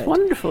childhood. Oh, that's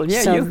wonderful.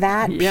 Yeah, so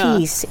that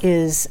piece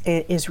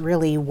is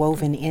really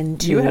woven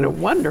into. You had a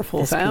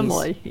wonderful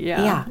family.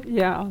 Yeah.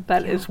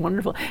 That is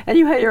wonderful. And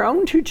you had your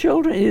own 2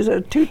 children. Is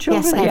it 2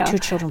 children? Yes, I have 2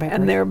 children by birth.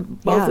 And they're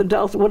both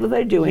adults. What are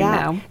they doing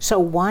now? So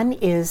one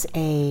is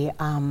a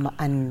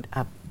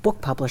book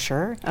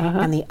publisher,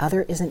 and the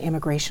other is an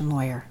immigration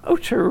lawyer. Oh,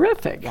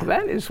 terrific.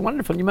 That is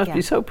wonderful. You must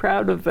be so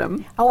proud of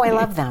them. Oh, I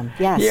love them.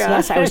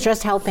 Yes. I was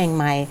just helping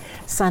my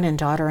son and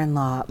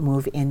daughter-in-law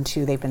move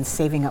into, they've been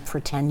saving up for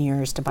 10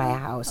 years to buy a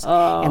house,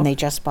 and they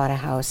just bought a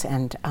house,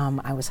 and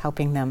I was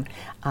helping them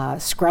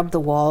scrub the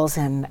walls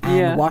and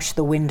wash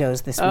the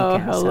windows this weekend. Oh,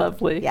 how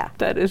lovely. Yeah.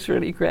 That is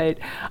really great.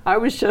 I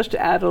was just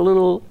at a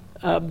little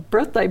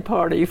birthday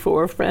party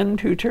for a friend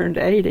who turned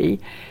 80.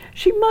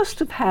 She must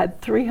have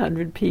had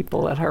 300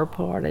 people at her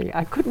party.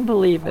 I couldn't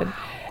believe it.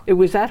 It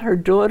was at her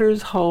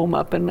daughter's home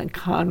up in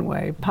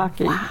Conway,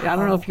 Pocky. Wow. I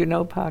don't know if you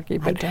know Pocky,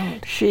 but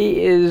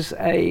she is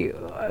a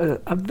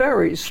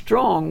very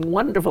strong,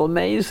 wonderful,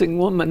 amazing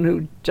woman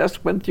who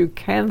just went through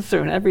cancer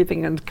and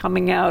everything and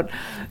coming out,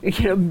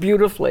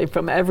 beautifully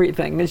from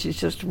everything. And she's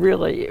just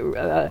really.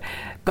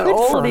 But good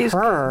all for these,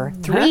 her.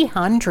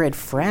 300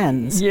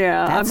 friends.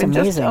 Yeah, that's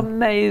amazing. Just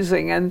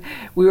amazing. And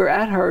we were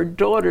at her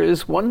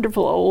daughter's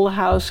wonderful old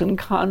house in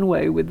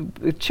Conway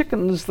with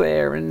chickens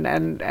there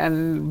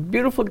and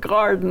beautiful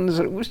gardens.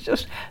 It was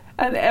just,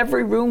 and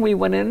every room we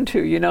went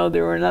into,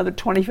 there were another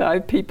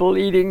 25 people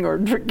eating or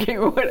drinking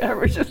or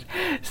whatever. Just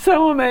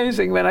so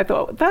amazing. But I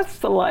thought, that's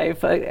the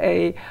life,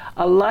 a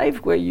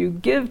life where you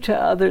give to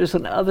others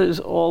and others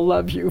all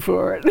love you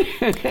for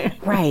it.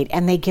 Right,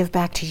 and they give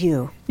back to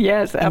you.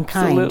 Yes,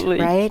 absolutely.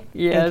 Kind, right?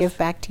 Yes. They give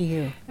back to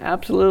you.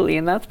 Absolutely,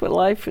 and that's what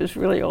life is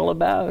really all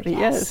about.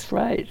 Yes,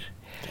 right.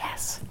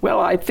 Yes. Well,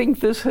 I think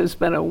this has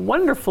been a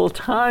wonderful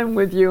time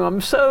with you. I'm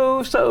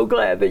so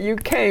glad that you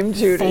came,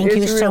 Judy. Thank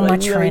you so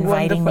much for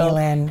inviting me,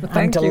 Lynn.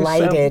 I'm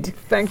delighted.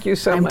 Thank you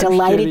so much, I'm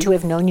delighted Judy. to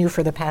have known you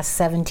for the past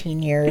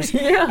 17 years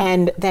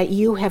and that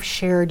you have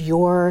shared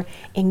your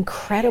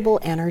incredible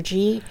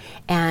energy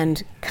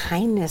and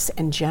kindness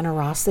and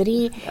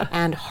generosity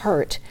and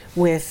heart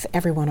with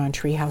everyone on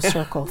Treehouse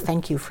Circle.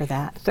 Thank you for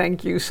that.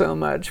 Thank you so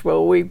much.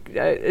 Well,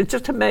 it's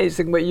just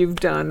amazing what you've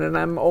done, and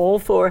I'm all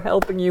for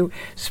helping you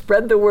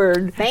spread the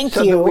word. Thank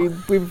so you.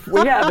 That we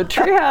have a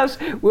treehouse.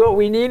 What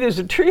we need is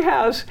a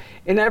treehouse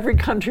in every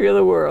country of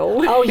the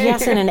world. Oh,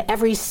 yes, and in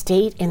every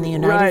state in the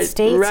United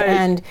States right.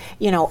 and,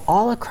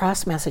 all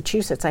across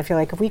Massachusetts. I feel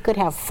like if we could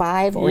have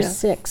 5 or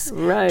 6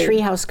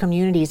 treehouse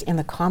communities in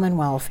the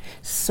Commonwealth,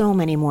 so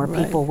many more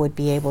people would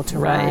be able to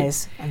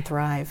rise and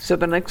thrive. So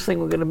the next thing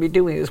we're going to be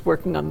doing is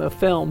working on the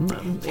film.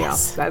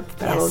 Yes.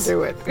 That'll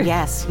do it.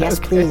 Yes,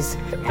 please.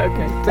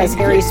 Okay. As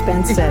Harry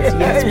Spence says,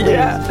 yes,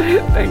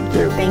 please. Thank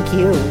you. Thank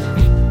you.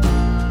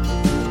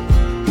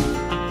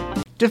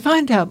 To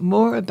find out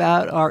more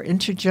about our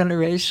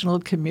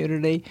intergenerational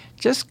community,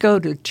 just go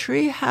to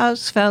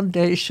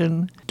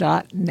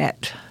treehousefoundation.net.